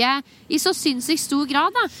syke i så sinnssykt stor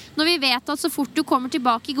grad da. Når vi vet at så fort du kommer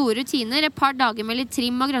tilbake i gode rutiner, et par dager med litt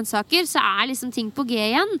trim og grønnsaker, så liksom ting på G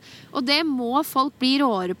igjen. Og det må folk bli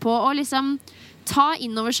råere på og liksom ta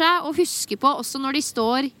inn over seg og huske på også når de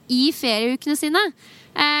står i ferieukene sine.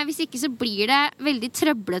 Hvis ikke så blir det veldig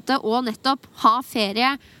trøblete å nettopp ha ferie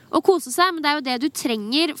og kose seg, men det jo det du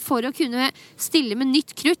trenger for å kunne stille med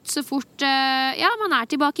nytt krutt så fort man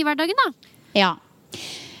tilbake i hverdagen da. Ja,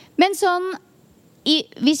 men sånn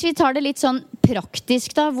hvis vi tar det litt sånn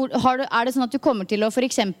praktisk da, det sånn at du kommer til å for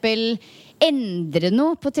eksempel endre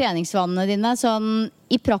noe på treningsvanene dine sånn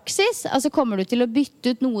i praksis? Altså kommer du til å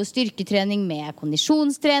bytte ut noe styrketrening med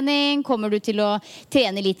kondisjonstrening? Kommer du til å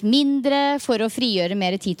trene litt mindre for å frigjøre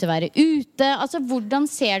mer tid til å være ute? Altså hvordan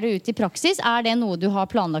ser det ut i praksis? Det noe du har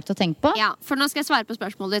planlagt å tenke på? Ja, for nå skal jeg svare på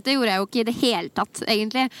spørsmålet ditt. Det gjorde jeg jo ikke i det hele tatt,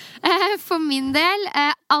 egentlig. For min del,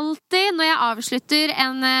 alltid når jeg avslutter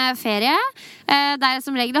en ferie, der jeg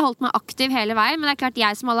som regel har holdt meg aktiv hele veien, men det klart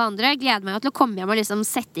jeg som alle andre gleder meg til å komme hjem og liksom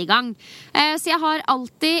sette i gang. Så jeg har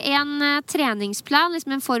alltid en treningsplan,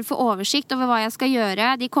 liksom en form for oversikt over hva jeg skal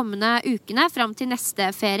gjøre de kommende ukene frem til neste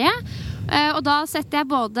ferie. Og da setter jeg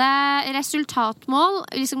både resultatmål,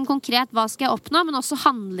 liksom konkret hva skal jeg oppnå, men også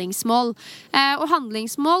handlingsmål. Og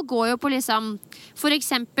handlingsmål går jo på liksom, for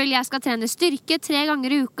eksempel jeg skal trene styrke 3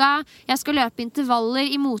 ganger i uka, jeg skal løpe intervaller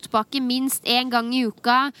i motbakke minst 1 gang i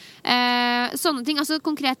uka, sånne ting, altså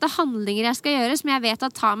konkrete handlinger jeg skal gjøre som jeg vet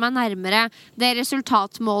at tar meg nærmere det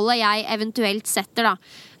resultatmålet jeg eventuelt setter da.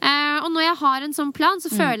 Og når jeg har en sånn plan, så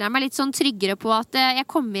føler jeg meg litt sånn tryggere på at jeg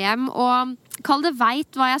kommer hjem og kall det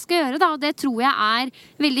vet hva jeg skal gjøre da, og det tror jeg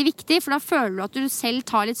veldig viktig, for da føler du at du selv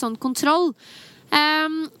tar litt sånn kontroll.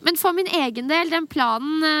 Men for min egen del, den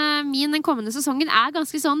planen min den kommende sesongen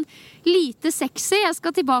ganske sånn lite sexy. Jeg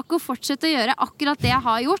skal tilbake og fortsette å gjøre akkurat det jeg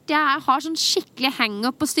har gjort. Jeg har sånn skikkelig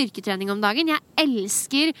hang-up på styrketrening om dagen. Jeg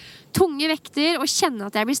elsker tunge vekter og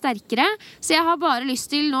kjenne at jeg blir sterkere. Så jeg har bare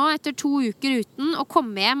lyst til nå, etter 2 uker uten, å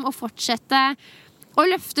komme hjem og fortsette å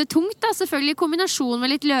løfte tungt, da. Selvfølgelig i kombinasjon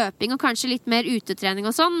med litt løping og kanskje litt mer utetrening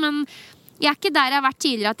og sånn, men jeg ikke der jeg har vært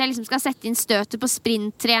tidligere at jeg liksom skal sette inn støtet på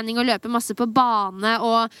sprinttrening og løpe masse på bane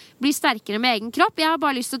og bli sterkere med egen kropp. Jeg har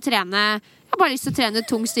bare lyst til å trene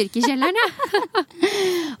tung styrke i kjelleren,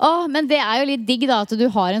 ja. Men det jo litt digg da, at du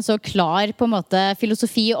har en så klar på en måte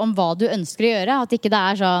filosofi om hva du ønsker å gjøre, at ikke det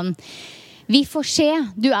sånn vi får se.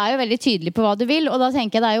 Du jo veldig tydelig på hva du vil, og da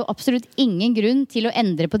tenker jeg det jo absolutt ingen grunn til å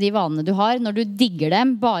endre på de vanene du har når du digger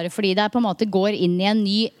dem, bare fordi det på en måte går inn i en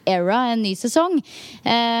ny era, en ny sesong.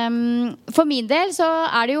 For min del så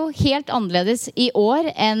det jo helt annerledes i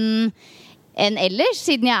år enn ellers,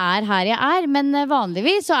 siden jeg her jeg men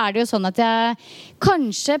vanligvis så det jo sånn at jeg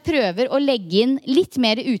kanskje prøver å legge inn litt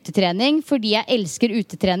mer utetrening fordi jeg elsker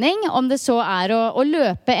utetrening, om det så å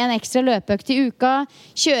løpe en ekstra løpeøkt i uka,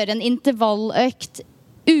 kjøre en intervalløkt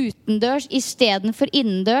utendørs i stedet for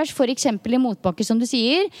innendørs, for eksempel i motbakker som du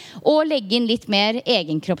sier, og legge inn litt mer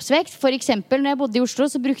egenkroppsvekt. For eksempel når jeg bodde i Oslo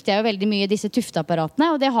så brukte jeg jo veldig mye disse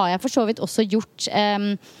tufteapparatene, og det har jeg for så vidt også gjort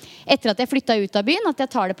etter at jeg flyttet ut av byen, at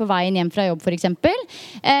jeg tar det på veien hjem fra jobb for eksempel.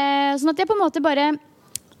 Sånn at jeg på en måte bare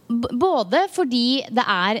både fordi det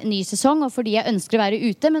ny sesong og fordi jeg ønsker å være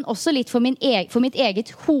ute, men også litt for mitt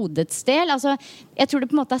eget hodets del. Altså, jeg tror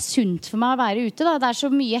det på en måte sunt for meg å være ute da. Det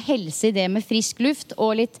så mye helse i det med frisk luft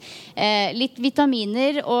og litt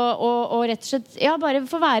vitaminer og rett og slett, ja, bare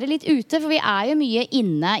få være litt ute, for vi jo mye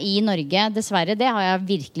inne i Norge, dessverre. Det har jeg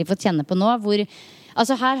virkelig fått kjenne på nå,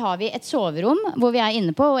 altså her har vi et soverom hvor vi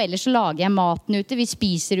inne på, og ellers så lager jeg maten ute, vi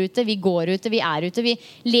spiser ute, vi går ute, vi ute, vi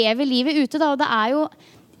lever livet ute da, og det jo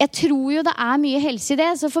jeg tror jo det mye helse i det,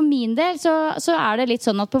 så for min del så det litt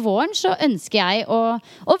sånn at på våren så ønsker jeg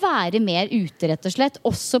å være mer ute rett og slett,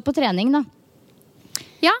 også på trening da.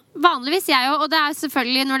 Ja, vanligvis jeg jo, og det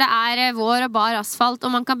selvfølgelig når det vår og bar asfalt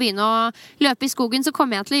og man kan begynne å løpe i skogen, så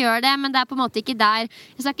kommer jeg til å gjøre det, men det på en måte ikke der.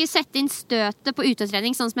 Jeg skal ikke sette inn støtet på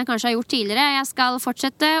utetrening sånn som jeg kanskje har gjort tidligere. Jeg skal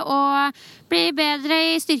fortsette å bli bedre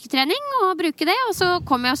i styrketrening og bruke det, og så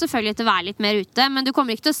kommer jeg selvfølgelig til å være litt mer ute, men du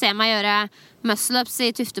kommer ikke til å se meg gjøre muscle-ups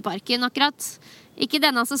i Tufteparken akkurat. Ikke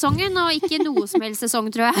denne sesongen, og ikke noe som helst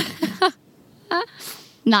sesong, tror jeg.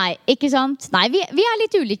 Nei, ikke sant? Nei, vi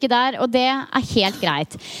litt ulike der, og det helt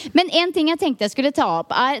greit. Men en ting jeg tenkte jeg skulle ta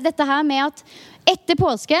opp dette her med at etter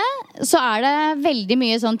påske så det veldig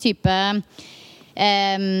mye sånn type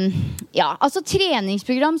ja, altså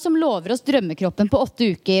treningsprogram som lover oss drømmekroppen på 8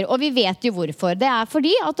 uker, og vi vet jo hvorfor. Det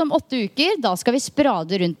fordi at om 8 uker da skal vi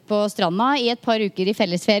sprade rundt på stranda i et par uker i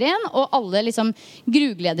fellesferien, og alle liksom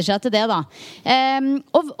grugleder seg til det da.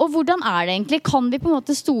 Og hvordan det egentlig? Kan vi på en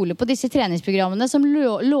måte stole på disse treningsprogrammene som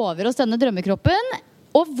lover oss denne drømmekroppen?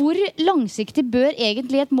 Og hvor langsiktig bør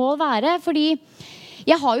egentlig et mål være? Fordi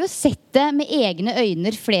jeg har jo sett det med egne øyne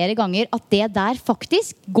flere ganger at det der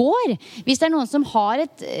faktisk går. Hvis det noen som har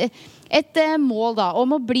et mål da,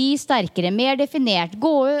 om å bli sterkere, mer definert,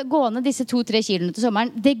 gå ned disse 2-3 kiloene til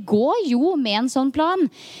sommeren, det går jo med en sånn plan.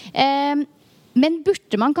 Men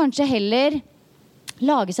burde man kanskje heller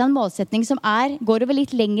lage seg en målsetning som går over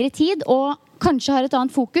litt lengre tid, og kanskje har et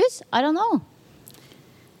annet fokus? I don't know.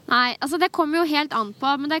 Nei, altså det kommer jo helt an på,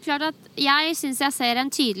 men det klart at jeg synes jeg ser en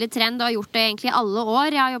tydelig trend og har gjort det egentlig alle år.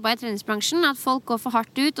 Jeg har jobbet i treningsbransjen, at folk går for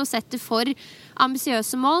hardt ut og setter for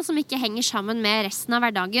ambisiøse mål som ikke henger sammen med resten av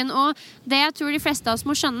hverdagen. Og det jeg tror de fleste av oss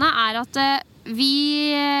må skjønne at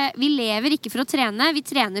vi lever ikke for å trene, vi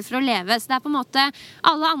trener for å leve. Så det på en måte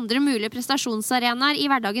alle andre mulige prestasjonsarenaer i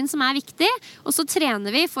hverdagen som viktig, og så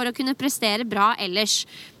trener vi for å kunne prestere bra ellers.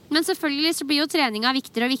 Men selvfølgelig så blir jo treninga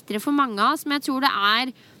viktigere og viktigere for mange av oss, men jeg tror det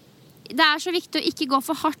så viktig å ikke gå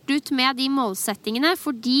for hardt ut med de målsettingene,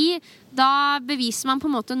 fordi da beviser man på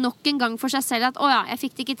en måte nok en gang for seg selv at ja, jeg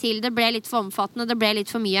fikk det ikke til, det ble litt for omfattende, det ble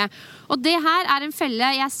litt for mye. Og det her en felle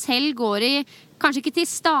jeg selv går i, kanskje ikke til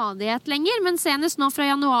stadighet lenger, men senest nå fra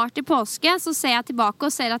januar til påske, så ser jeg tilbake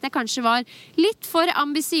og ser at jeg kanskje var litt for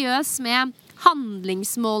ambisiøs med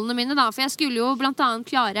handlingsmålene mine da, for jeg skulle jo blant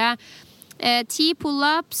annet klare 10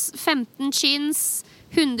 pull-ups, 15 chins,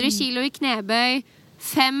 100 kilo i knebøy,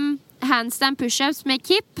 5 handstand push-ups med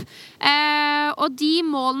Kip. Og de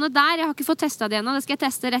målene der, jeg har ikke fått testet det ennå, det skal jeg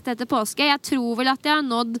teste rett etter påske. Jeg tror vel at jeg har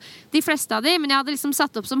nådd de fleste av de, men jeg hadde liksom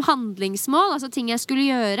satt opp som handlingsmål, altså ting jeg skulle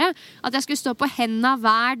gjøre, at jeg skulle stå på hendene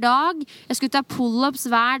hver dag, jeg skulle ta pull-ups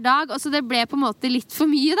hver dag, og så det ble på en måte litt for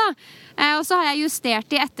mye da. Og så har jeg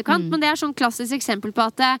justert i etterkant, men det er sånn klassisk eksempel på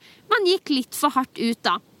at man gikk litt for hardt ut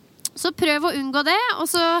da. Så prøv å unngå det, og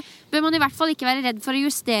så bør man i hvert fall ikke være redd for å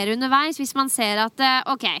justere underveis hvis man ser at,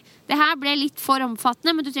 ok, det her ble litt for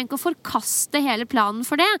omfattende, men du trenger ikke å forkaste hele planen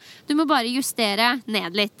for det. Du må bare justere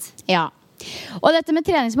ned litt. Ja. Og dette med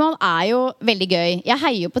treningsmål er jo veldig gøy. Jeg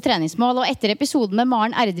heier jo på treningsmål, og etter episoden med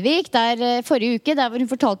Maren Erdvik der forrige uke, der hvor hun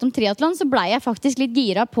fortalte om triathlon, så ble jeg faktisk litt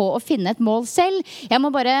gira på å finne et mål selv. Jeg må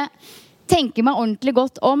bare tenke meg ordentlig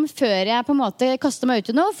godt om før jeg på en måte kaster meg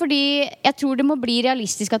ut i noe, fordi jeg tror det må bli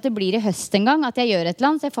realistisk at det blir i høst en gang, at jeg gjør et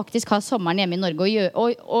eller annet, så jeg faktisk har sommeren hjemme i Norge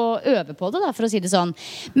og øve på det da, for å si det sånn.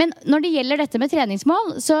 Men når det gjelder dette med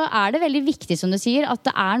treningsmål, så er det veldig viktig, som du sier, at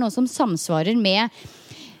det er noe som samsvarer med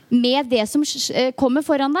det som kommer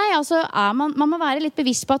foran deg. Altså man må være litt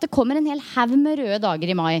bevisst på at det kommer en hel haug med røde dager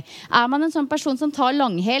i mai. Er man en sånn person som tar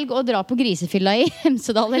langhelg og drar på grisefylla i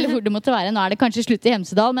Hemsedal, eller hvor det måtte være, nå er det kanskje slutt i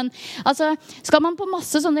Hemsedal, men altså, skal man på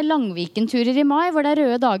masse sånne langvikenturer i mai, hvor det er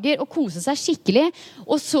røde dager, og kose seg skikkelig,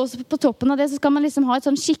 og så på toppen av det, så skal man liksom ha et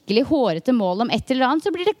sånn skikkelig hårete mål om et eller annet,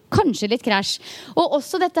 så blir det kanskje litt krasj. Og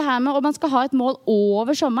også dette her med om man skal ha et mål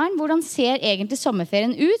over sommeren, hvordan ser egentlig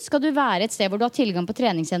sommerferien ut? Skal du være et sted hvor du har tilgang på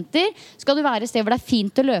treningssenter? Skal du være et sted hvor det er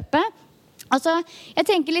fint å løpe? Altså, jeg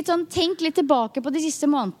tenker litt sånn, tenk litt tilbake på de siste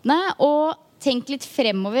månedene, og tenk litt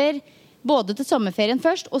fremover, både til sommerferien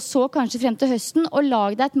først, og så kanskje frem til høsten, og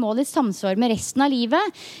lag deg et mål i samsvar med resten av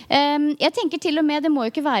livet. Jeg tenker til og med, det må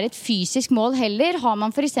jo ikke være et fysisk mål heller. Har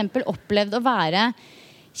man for eksempel opplevd å være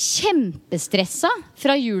kjempestressa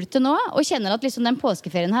fra jul til nå, og kjenner at liksom den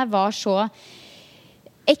påskeferien her var så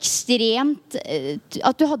ekstremt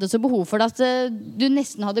at du hadde så behov for det at du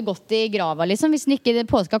nesten hadde gått i grava liksom, hvis ikke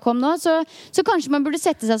påska kom nå, så kanskje man burde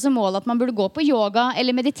sette seg som mål at man burde gå på yoga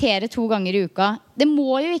eller meditere 2 ganger i uka. Det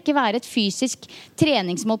må jo ikke være et fysisk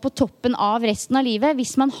treningsmål på toppen av resten av livet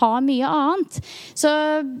hvis man har mye annet. Så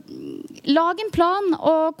lag en plan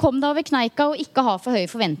og kom deg over kneika og ikke ha for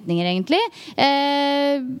høye forventninger egentlig.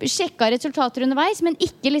 Sjekka resultater underveis, men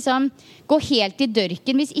ikke liksom gå helt i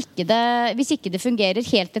dørken hvis ikke det fungerer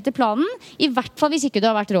helt etter planen. I hvert fall hvis ikke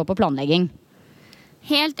du har vært rå på planlegging.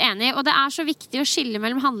 Helt enig, og det er så viktig å skille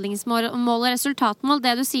mellom handlingsmål og resultatmål.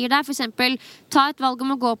 Det du sier der, for eksempel, ta et valg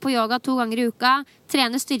om å gå på yoga 2 ganger i uka,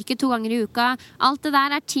 trene styrke 2 ganger i uka. Alt det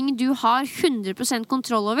der er ting du har 100%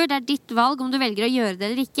 kontroll over. Det er ditt valg om du velger å gjøre det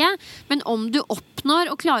eller ikke. Men om du oppnår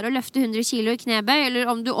å klare å løfte 100 kilo i knebøy, eller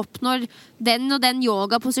om du oppnår den og den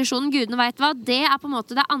yogaposisjonen, gudene vet hva, det er på en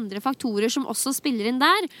måte det andre faktorer som også spiller inn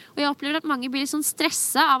der. Og jeg opplever at mange blir litt sånn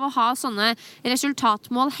stresset av å ha sånne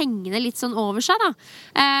resultatmål hengende litt sånn over seg da.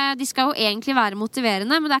 De skal jo egentlig være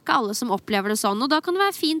motiverende, men det er ikke alle som opplever det sånn. Og da kan det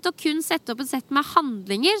være fint å kun sette opp et sett med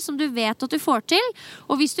handlinger som du vet at du får til.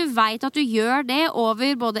 Og hvis du vet at du gjør det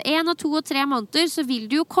over både 1, 2 og 3 måneder, så vil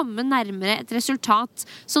du jo komme nærmere et resultat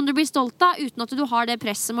som du blir stolt av, uten at du har det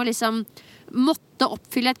presset med å liksom måtte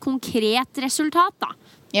oppfylle et konkret resultat da.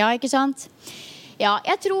 Ja, ikke sant? Ja,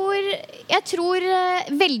 jeg tror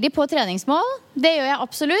veldig på treningsmål. Det gjør jeg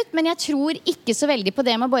absolutt, men jeg tror ikke så veldig på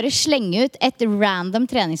det med å bare slenge ut et random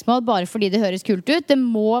treningsmål bare fordi det høres kult ut. Det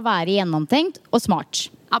må være gjennomtenkt og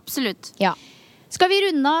smart. Absolutt. Ja. Skal vi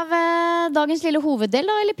runde av dagens lille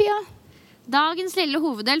hoveddel da, eller Pia? Dagens lille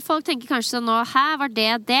hoveddel, folk tenker kanskje sånn, her var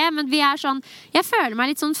det, men vi er sånn, jeg føler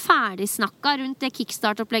meg litt sånn ferdigsnakket rundt det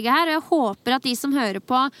Kickstart-opplegget her, og jeg håper at de som hører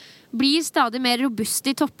på blir stadig mer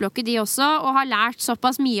robuste i topplokket de også, og har lært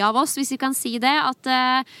såpass mye av oss, hvis vi kan si det, at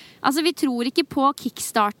altså vi tror ikke på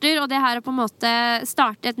Kickstarter, og det her å på en måte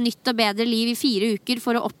starte et nytt og bedre liv i 4 uker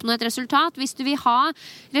for å oppnå et resultat. Hvis du vil ha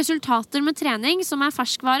resultater med trening som er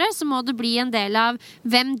ferskvare, så må det bli en del av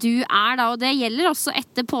hvem du er da, og det gjelder også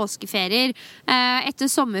etter påskeferier, etter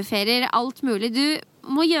sommerferier, alt mulig. Du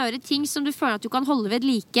må gjøre ting som du føler at du kan holde ved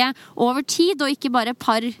like over tid, og ikke bare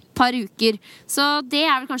par uker. Så det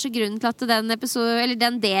er vel kanskje grunnen til at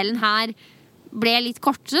den delen her ble litt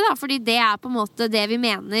kortere da, fordi det er på en måte det vi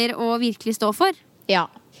mener å virkelig stå for. Ja.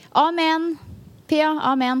 Amen. Pia,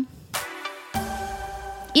 amen.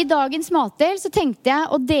 I dagens matdel så tenkte jeg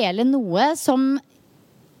å dele noe som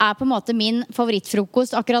er på en måte min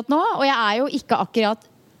favorittfrokost akkurat nå, og jeg er jo ikke akkurat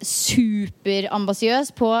superambasiøs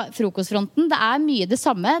på frokostfronten. Det er mye det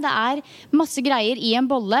samme. Det er masse greier i en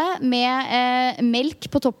bolle med melk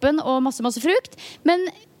på toppen og masse frukt. Men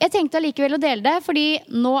jeg tenkte allikevel å dele det, fordi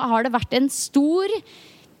nå har det vært en stor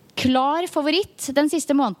klar favoritt den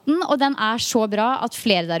siste måneden, og den så bra at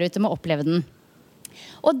flere der ute må oppleve den.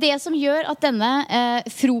 Og det som gjør at denne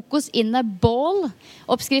frokost in a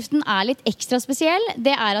bowl-oppskriften litt ekstra spesiell,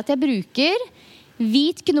 det at jeg bruker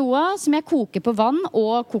hvit quinoa som jeg koker på vann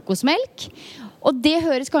og kokosmelk. Og det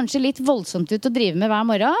høres kanskje litt voldsomt ut å drive med hver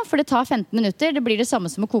morgen, for det tar 15 minutter, det blir det samme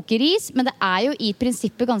som å koke ris, men det jo i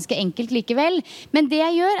prinsippet ganske enkelt likevel. Men det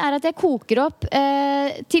jeg gjør at jeg koker opp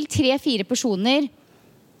til 3-4 porsjoner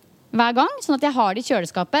hver gang, sånn at jeg har det i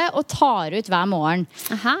kjøleskapet og tar ut hver morgen.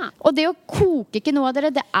 Aha. Og det å koke quinoa,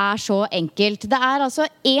 dere, det så enkelt. Det altså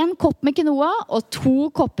 1 kopp med quinoa og 2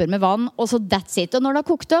 kopper med vann, og så that's it. Og når det har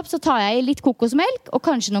kokt opp, så tar jeg i litt kokosmelk og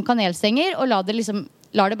kanskje noen kanelstenger, og lar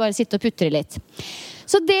det bare sitte og putre litt.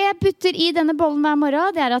 Så det jeg putter i denne bollen hver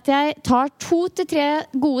morgen, det at jeg tar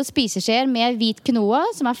 2-3 gode spiseskjeer med hvit quinoa,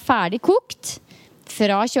 som ferdig kokt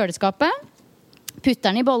fra kjøleskapet.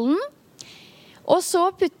 Putter den i bollen. Og så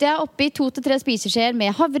putter jeg oppi 2-3 spiseskjeer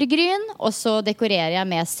med havregryn, og så dekorerer jeg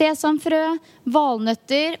med sesamfrø,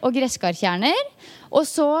 valnøtter og gresskarkjerner. Og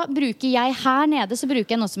så bruker jeg her nede, så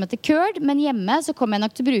bruker jeg noe som heter curd, men hjemme så kommer jeg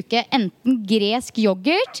nok til å bruke enten gresk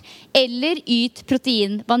yoghurt eller yt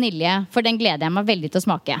protein vanilje, for den gleder jeg meg veldig til å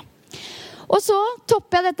smake. Og så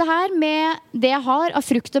topper jeg dette her med det jeg har av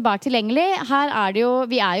frukt og bær tilgjengelig. Her det jo,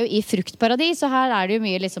 vi jo i fruktparadis, og her det jo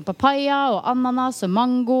mye liksom papaya og ananas og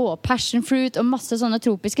mango og passion fruit og masse sånne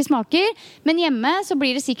tropiske smaker. Men hjemme så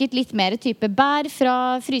blir det sikkert litt mer type bær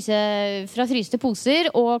fra fryste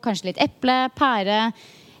poser, og kanskje litt eple, pære,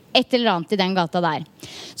 et eller annet i den gata der.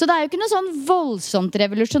 Så det jo ikke noe sånn voldsomt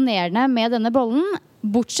revolusjonerende med denne bollen,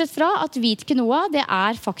 bortsett fra at hvit quinoa, det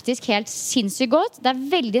faktisk helt sinnssykt godt. Det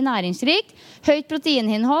veldig næringsrikt, høyt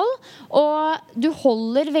proteininnhold, og du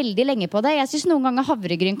holder veldig lenge på det. Jeg synes noen ganger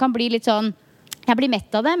havregryn kan bli litt sånn, jeg blir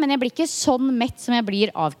mett av det, men jeg blir ikke sånn mett som jeg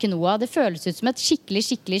blir av quinoa. Det føles ut som et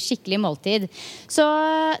skikkelig måltid. Så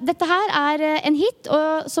dette her en hit,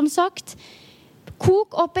 og som sagt,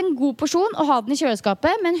 kok opp en god porsjon og ha den i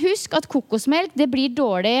kjøleskapet, men husk at kokosmelk, det blir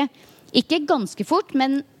dårlig, ikke ganske fort,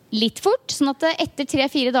 men litt fort, sånn at etter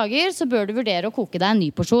 3-4 dager så bør du vurdere å koke deg en ny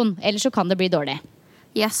porsjon, ellers så kan det bli dårlig.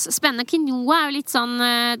 Yes, spennende. Quinoa jo litt sånn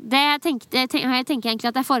jeg tenker egentlig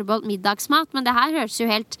at det forbeholdt middagsmat, men det her høres jo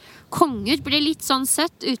helt konge ut. Blir det litt sånn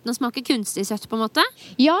søtt uten å smake kunstig søtt på en måte?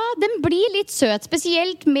 Ja, den blir litt søt,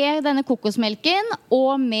 spesielt med denne kokosmelken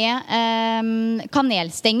og med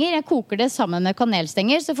kanelstenger. Jeg koker det sammen med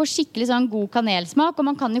kanelstenger, så får skikkelig sånn god kanelsmak, og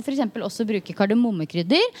man kan jo for eksempel også bruke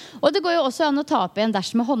kardemommekrydder, og det går jo også an å ta på en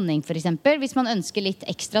dash med honning for eksempel, hvis man ønsker litt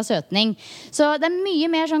ekstra søtning. Så det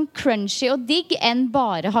mye mer sånn crunchy og digg enn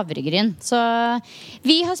bare havregryn. Så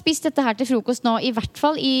vi har spist dette her til frokost nå i hvert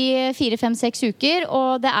fall i 4-5-6 uker,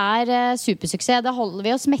 og det supersuksess. Da holder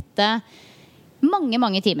vi oss mette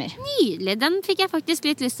mange timer. Nydelig, den fikk jeg faktisk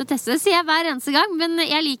litt lyst til å teste. Det sier jeg hver eneste gang, men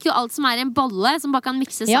jeg liker jo alt som en bolle som bare kan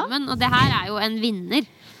mikse sammen, og det her jo en vinner.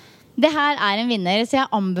 Det her en vinner, så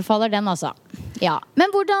jeg anbefaler den altså. Ja.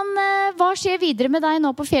 Men hva skjer videre med deg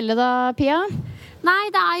nå på fjellet da, Pia?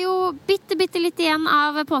 Nei, det jo bitte litt igjen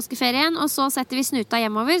av påskeferien, og så setter vi snuta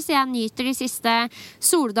hjemover, så jeg nyter de siste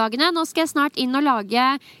soldagene. Nå skal jeg snart inn og lage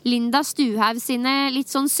Linda Stuhaug sine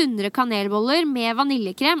litt sånn sunnere kanelboller med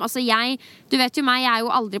vaniljekrem. Altså du vet jo meg, jeg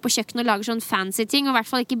jo aldri på kjøkken og lager sånn fancy ting, og i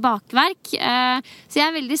hvert fall ikke bakverk. Så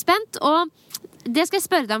jeg veldig spent, og det skal jeg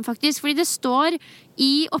spørre deg om faktisk, fordi det står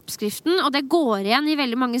i oppskriften, og det går igjen i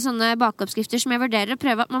veldig mange sånne bakeoppskrifter som jeg vurderer å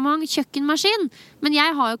prøve, at man må ha en kjøkkenmaskin. Men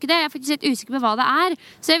jeg har jo ikke det, jeg faktisk litt usikker på hva det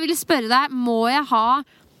Så jeg ville spørre deg, må jeg ha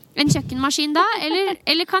en kjøkkenmaskin da?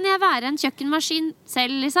 Eller kan jeg være en kjøkkenmaskin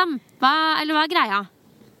selv, liksom? Hva greia?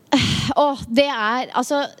 Det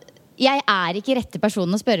altså, jeg ikke rette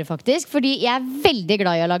personen å spørre faktisk, fordi jeg veldig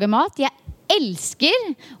glad i å lage mat. Jeg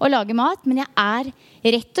elsker å lage mat, men jeg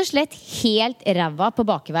rett og slett helt ræva på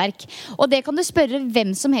bakeverk. Og det kan du spørre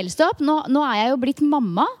hvem som helst opp. Nå jeg jo blitt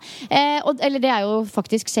mamma, eller det jo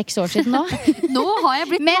faktisk 6 år siden nå. Nå har jeg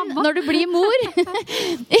blitt mamma. Men når du blir mor,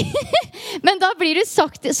 men da blir du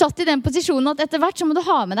satt i den posisjonen at etter hvert så må du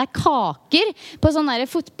ha med deg kaker på sånne der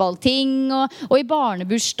fotballting og i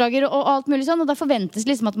barnebursdager og alt mulig sånn, og da forventes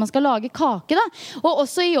liksom at man skal lage kake da. Og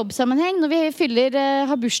også i jobbsammenheng, når vi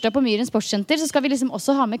har bursdag på Myren Sportssenter, så skal vi liksom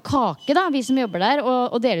også ha med kake da, vi som jobber der,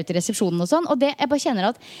 og dele ut i resepsjonen og sånn. Og det, jeg bare kjenner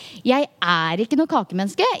at jeg ikke noe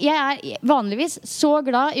kakemenneske. Jeg vanligvis så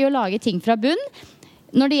glad i å lage ting fra bunn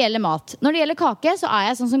når det gjelder mat. Når det gjelder kake, så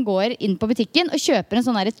jeg sånn som går inn på butikken og kjøper en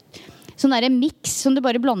sånn der mix som du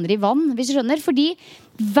bare blander i vann, hvis du skjønner. Fordi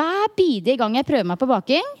hver bidige gang jeg prøver meg på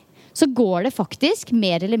baking, så går det faktisk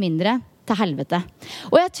mer eller mindre til helvete.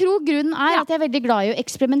 Og jeg tror grunnen at jeg veldig glad i å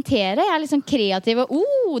eksperimentere. Jeg litt sånn kreativ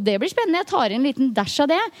og det blir spennende, jeg tar inn en liten dash av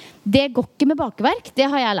det. Det går ikke med bakverk, det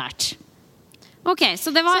har jeg lært. Ok, så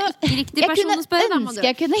det var ikke riktig person å spørre. Jeg ønsker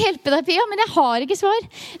jeg kunne hjelpe deg, Pia, men jeg har ikke svar.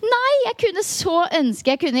 Nei, jeg kunne så ønske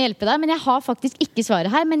jeg kunne hjelpe deg, men jeg har faktisk ikke svaret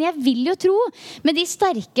her. Men jeg vil jo tro, med de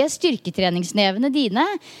sterke styrketreningsnevene dine,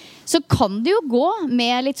 så kan du jo gå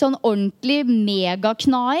med litt sånn ordentlig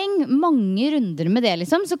megaknaing, mange runder med det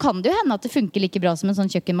liksom, så kan det jo hende at det funker like bra som en sånn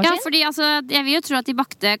kjøkkenmaskin. Ja, fordi altså, jeg vil jo tro at de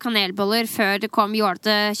bakte kanelboller før det kom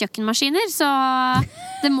jålete kjøkkenmaskiner, så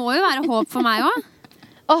det må jo være håp for meg også.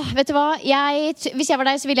 Vet du hva? Hvis jeg var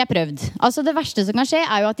deg, så ville jeg prøvd. Altså det verste som kan skje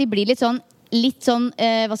er jo at de blir litt sånn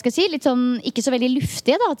hva skal jeg si, litt sånn, ikke så veldig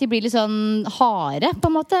luftige da, at de blir litt sånn harde på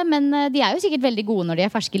en måte, men de er jo sikkert veldig gode når de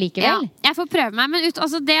er ferske likevel. Ja, jeg får prøve meg, men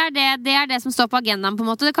altså, det er det som står på agendaen på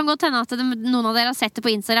en måte. Det kan godt hende at noen av dere har sett det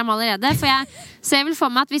på Instagram allerede, for jeg ser vel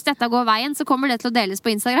for meg at hvis dette går veien, så kommer det til å deles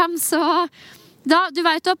på Instagram, så... du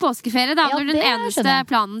vet du har påskeferie da, når den eneste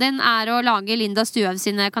planen din er å lage Linda Stuøv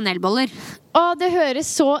sine kanelboller. Det høres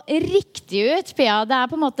så riktig ut, Pia. Det er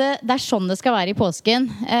på en måte, det er sånn det skal være i påsken.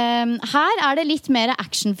 Her er det litt mer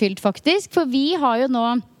actionfylt faktisk, for vi har jo nå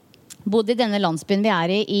bodd i denne landsbyen vi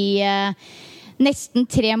er i nesten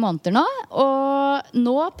 3 måneder nå, og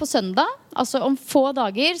nå på søndag, altså om få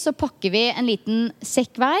dager, så pakker vi en liten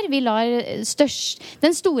sekk hver. Vi lar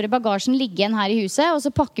den store bagasjen ligge igjen her i huset, og så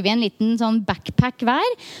pakker vi en liten sånn backpack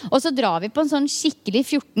hver, og så drar vi på en sånn skikkelig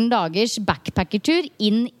 14 dagers backpackertur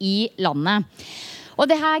inn i landet. Og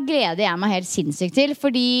det her gleder jeg meg helt sinnssykt til,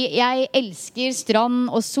 fordi jeg elsker strand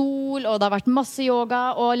og sol, og det har vært masse yoga,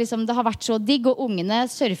 og liksom det har vært så digg, og ungene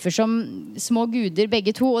surfer som små guder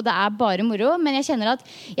begge to, og det er bare moro. Men jeg kjenner at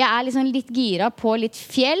jeg er liksom litt gira på litt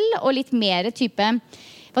fjell, og litt mer type...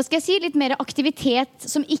 Hva skal jeg si? Litt mer aktivitet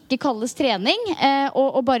som ikke kalles trening,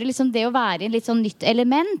 og bare liksom det å være i en litt sånn nytt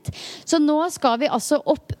element. Så nå skal vi altså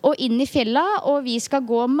opp og inn i fjella, og vi skal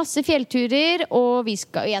gå masse fjellturer, og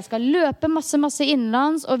jeg skal løpe masse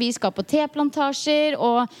innenlands, og vi skal på teplantasjer,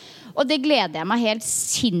 og det gleder jeg meg helt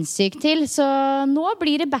sinnssykt til. Så nå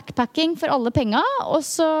blir det backpacking for alle penger, og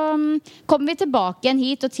så kommer vi tilbake igjen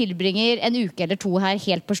hit og tilbringer en uke eller 2 her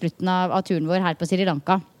helt på slutten av turen vår her på Sri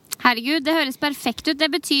Lanka. Herregud, det høres perfekt ut. Det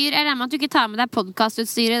betyr, jeg regner med at du ikke tar med deg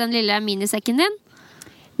podcastutstyret i den lille minisekken din?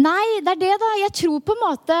 Nei, det er det da. Jeg tror på en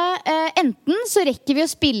måte enten så rekker vi å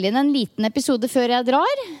spille inn en liten episode før jeg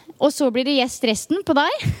drar, og så blir det gjest resten på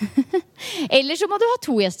deg. Eller så må du ha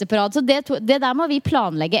 2 gjester på rad. Så det der må vi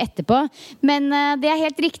planlegge etterpå. Men det er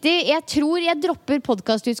helt riktig. Jeg tror jeg dropper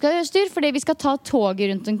podcastutstyr fordi vi skal ta toget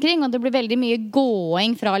rundt omkring, og det blir veldig mye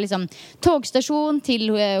gåing fra liksom, togstasjon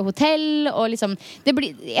til hotell, og liksom,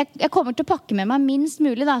 jeg kommer til å pakke med meg minst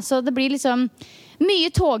mulig da, så det blir liksom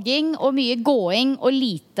mye toging og mye gåing og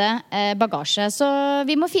lite bagasje. Så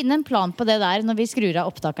vi må finne en plan på det der når vi skrur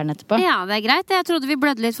av opptakeren etterpå. Ja, det er greit. Jeg trodde vi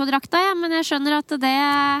blødde litt for drakta, ja, men jeg skjønner at det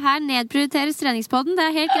her nedprioriteres treningspodden.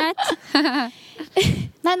 Det er helt greit.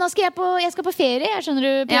 Nei, nå skal jeg skal på ferie, skjønner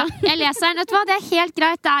du, Pia? Ja, jeg leser den, vet du hva? Det er helt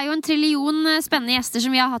greit. Det er jo en trillion spennende gjester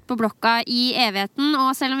som vi har hatt på blokka i evigheten,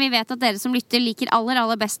 og selv om vi vet at dere som lytter liker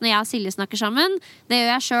aller best når jeg og Silje snakker sammen, det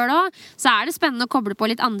gjør jeg selv også, så er det spennende å koble på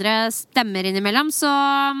litt andre stemmer innimellom, så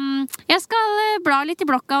jeg skal bla litt i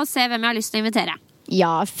blokka og se hvem jeg har lyst til å invitere.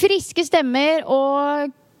 Ja, friske stemmer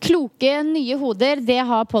og kloke nye hoder, det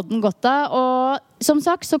har podden godt av, og som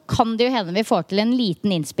sagt så kan det jo hende vi får til en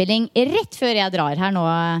liten innspilling rett før jeg drar her nå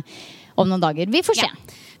om noen dager. Vi får se.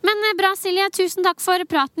 Ja. Men bra, Silje, tusen takk for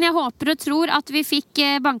praten. Jeg håper og tror at vi fikk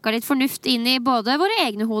banka litt fornuft inn i både våre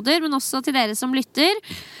egne hoder, men også til dere som lytter.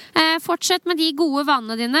 Fortsett med de gode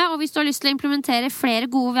vanene dine, og hvis du har lyst til å implementere flere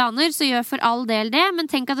gode vaner, så gjør for all del det, men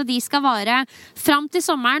tenk at de skal vare fram til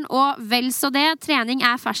sommeren, og vel så det. Trening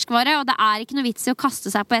er ferskvare, og det er ikke noe vits i å kaste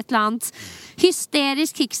seg på et eller annet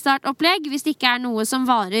hysterisk kickstart-opplegg hvis det ikke er noe som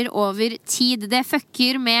varer over tid. Det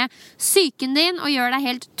fucker med psyken din og gjør deg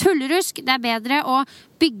helt tullerusk. Det er bedre å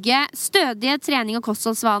bygge stødige trening- og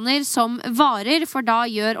kostholdsvaner som varer, for da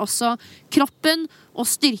gjør også kroppen og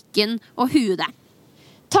styrken og huet det.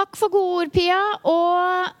 Takk for gode ord, Pia,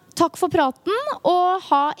 og takk for praten, og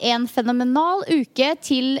ha en fenomenal uke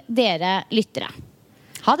til dere lyttere.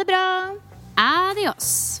 Ha det bra!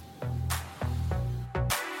 Adios!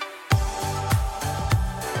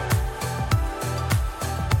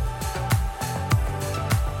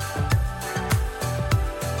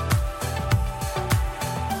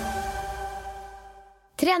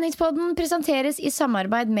 Treningspodden presenteres i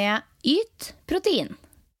samarbeid med Yt Protein.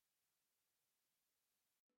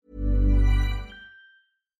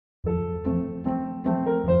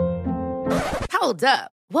 Hold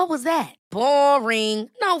up. What was that? Boring.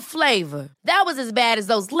 No flavor. That was as bad as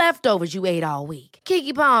those leftovers you ate all week.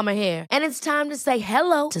 Keke Palmer here, and it's time to say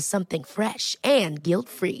hello to something fresh and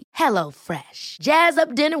guilt-free. Hello Fresh. Jazz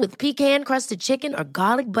up dinner with pecan-crusted chicken or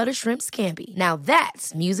garlic butter shrimp scampi. Now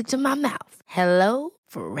that's music to my mouth. Hello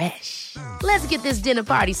Fresh. Let's get this dinner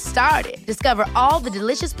party started. Discover all the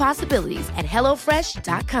delicious possibilities at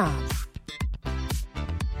hellofresh.com.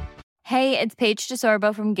 Hey, it's Paige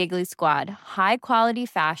DeSorbo from Giggly Squad. High quality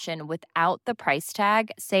fashion without the price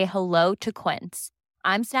tag. Say hello to Quince.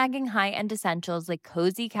 I'm snagging high-end essentials like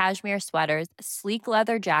cozy cashmere sweaters, sleek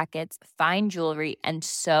leather jackets, fine jewelry, and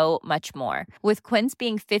so much more. With Quince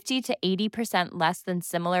being 50 to 80% less than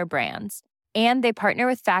similar brands. And they partner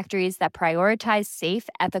with factories that prioritize safe,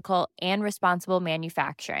 ethical, and responsible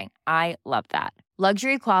manufacturing. I love that.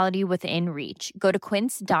 Luxury quality within reach. Go to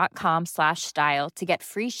quince.com/style to get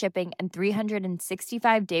free shipping and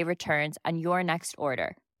 365-day returns on your next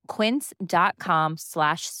order.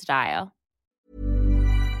 Quince.com/style.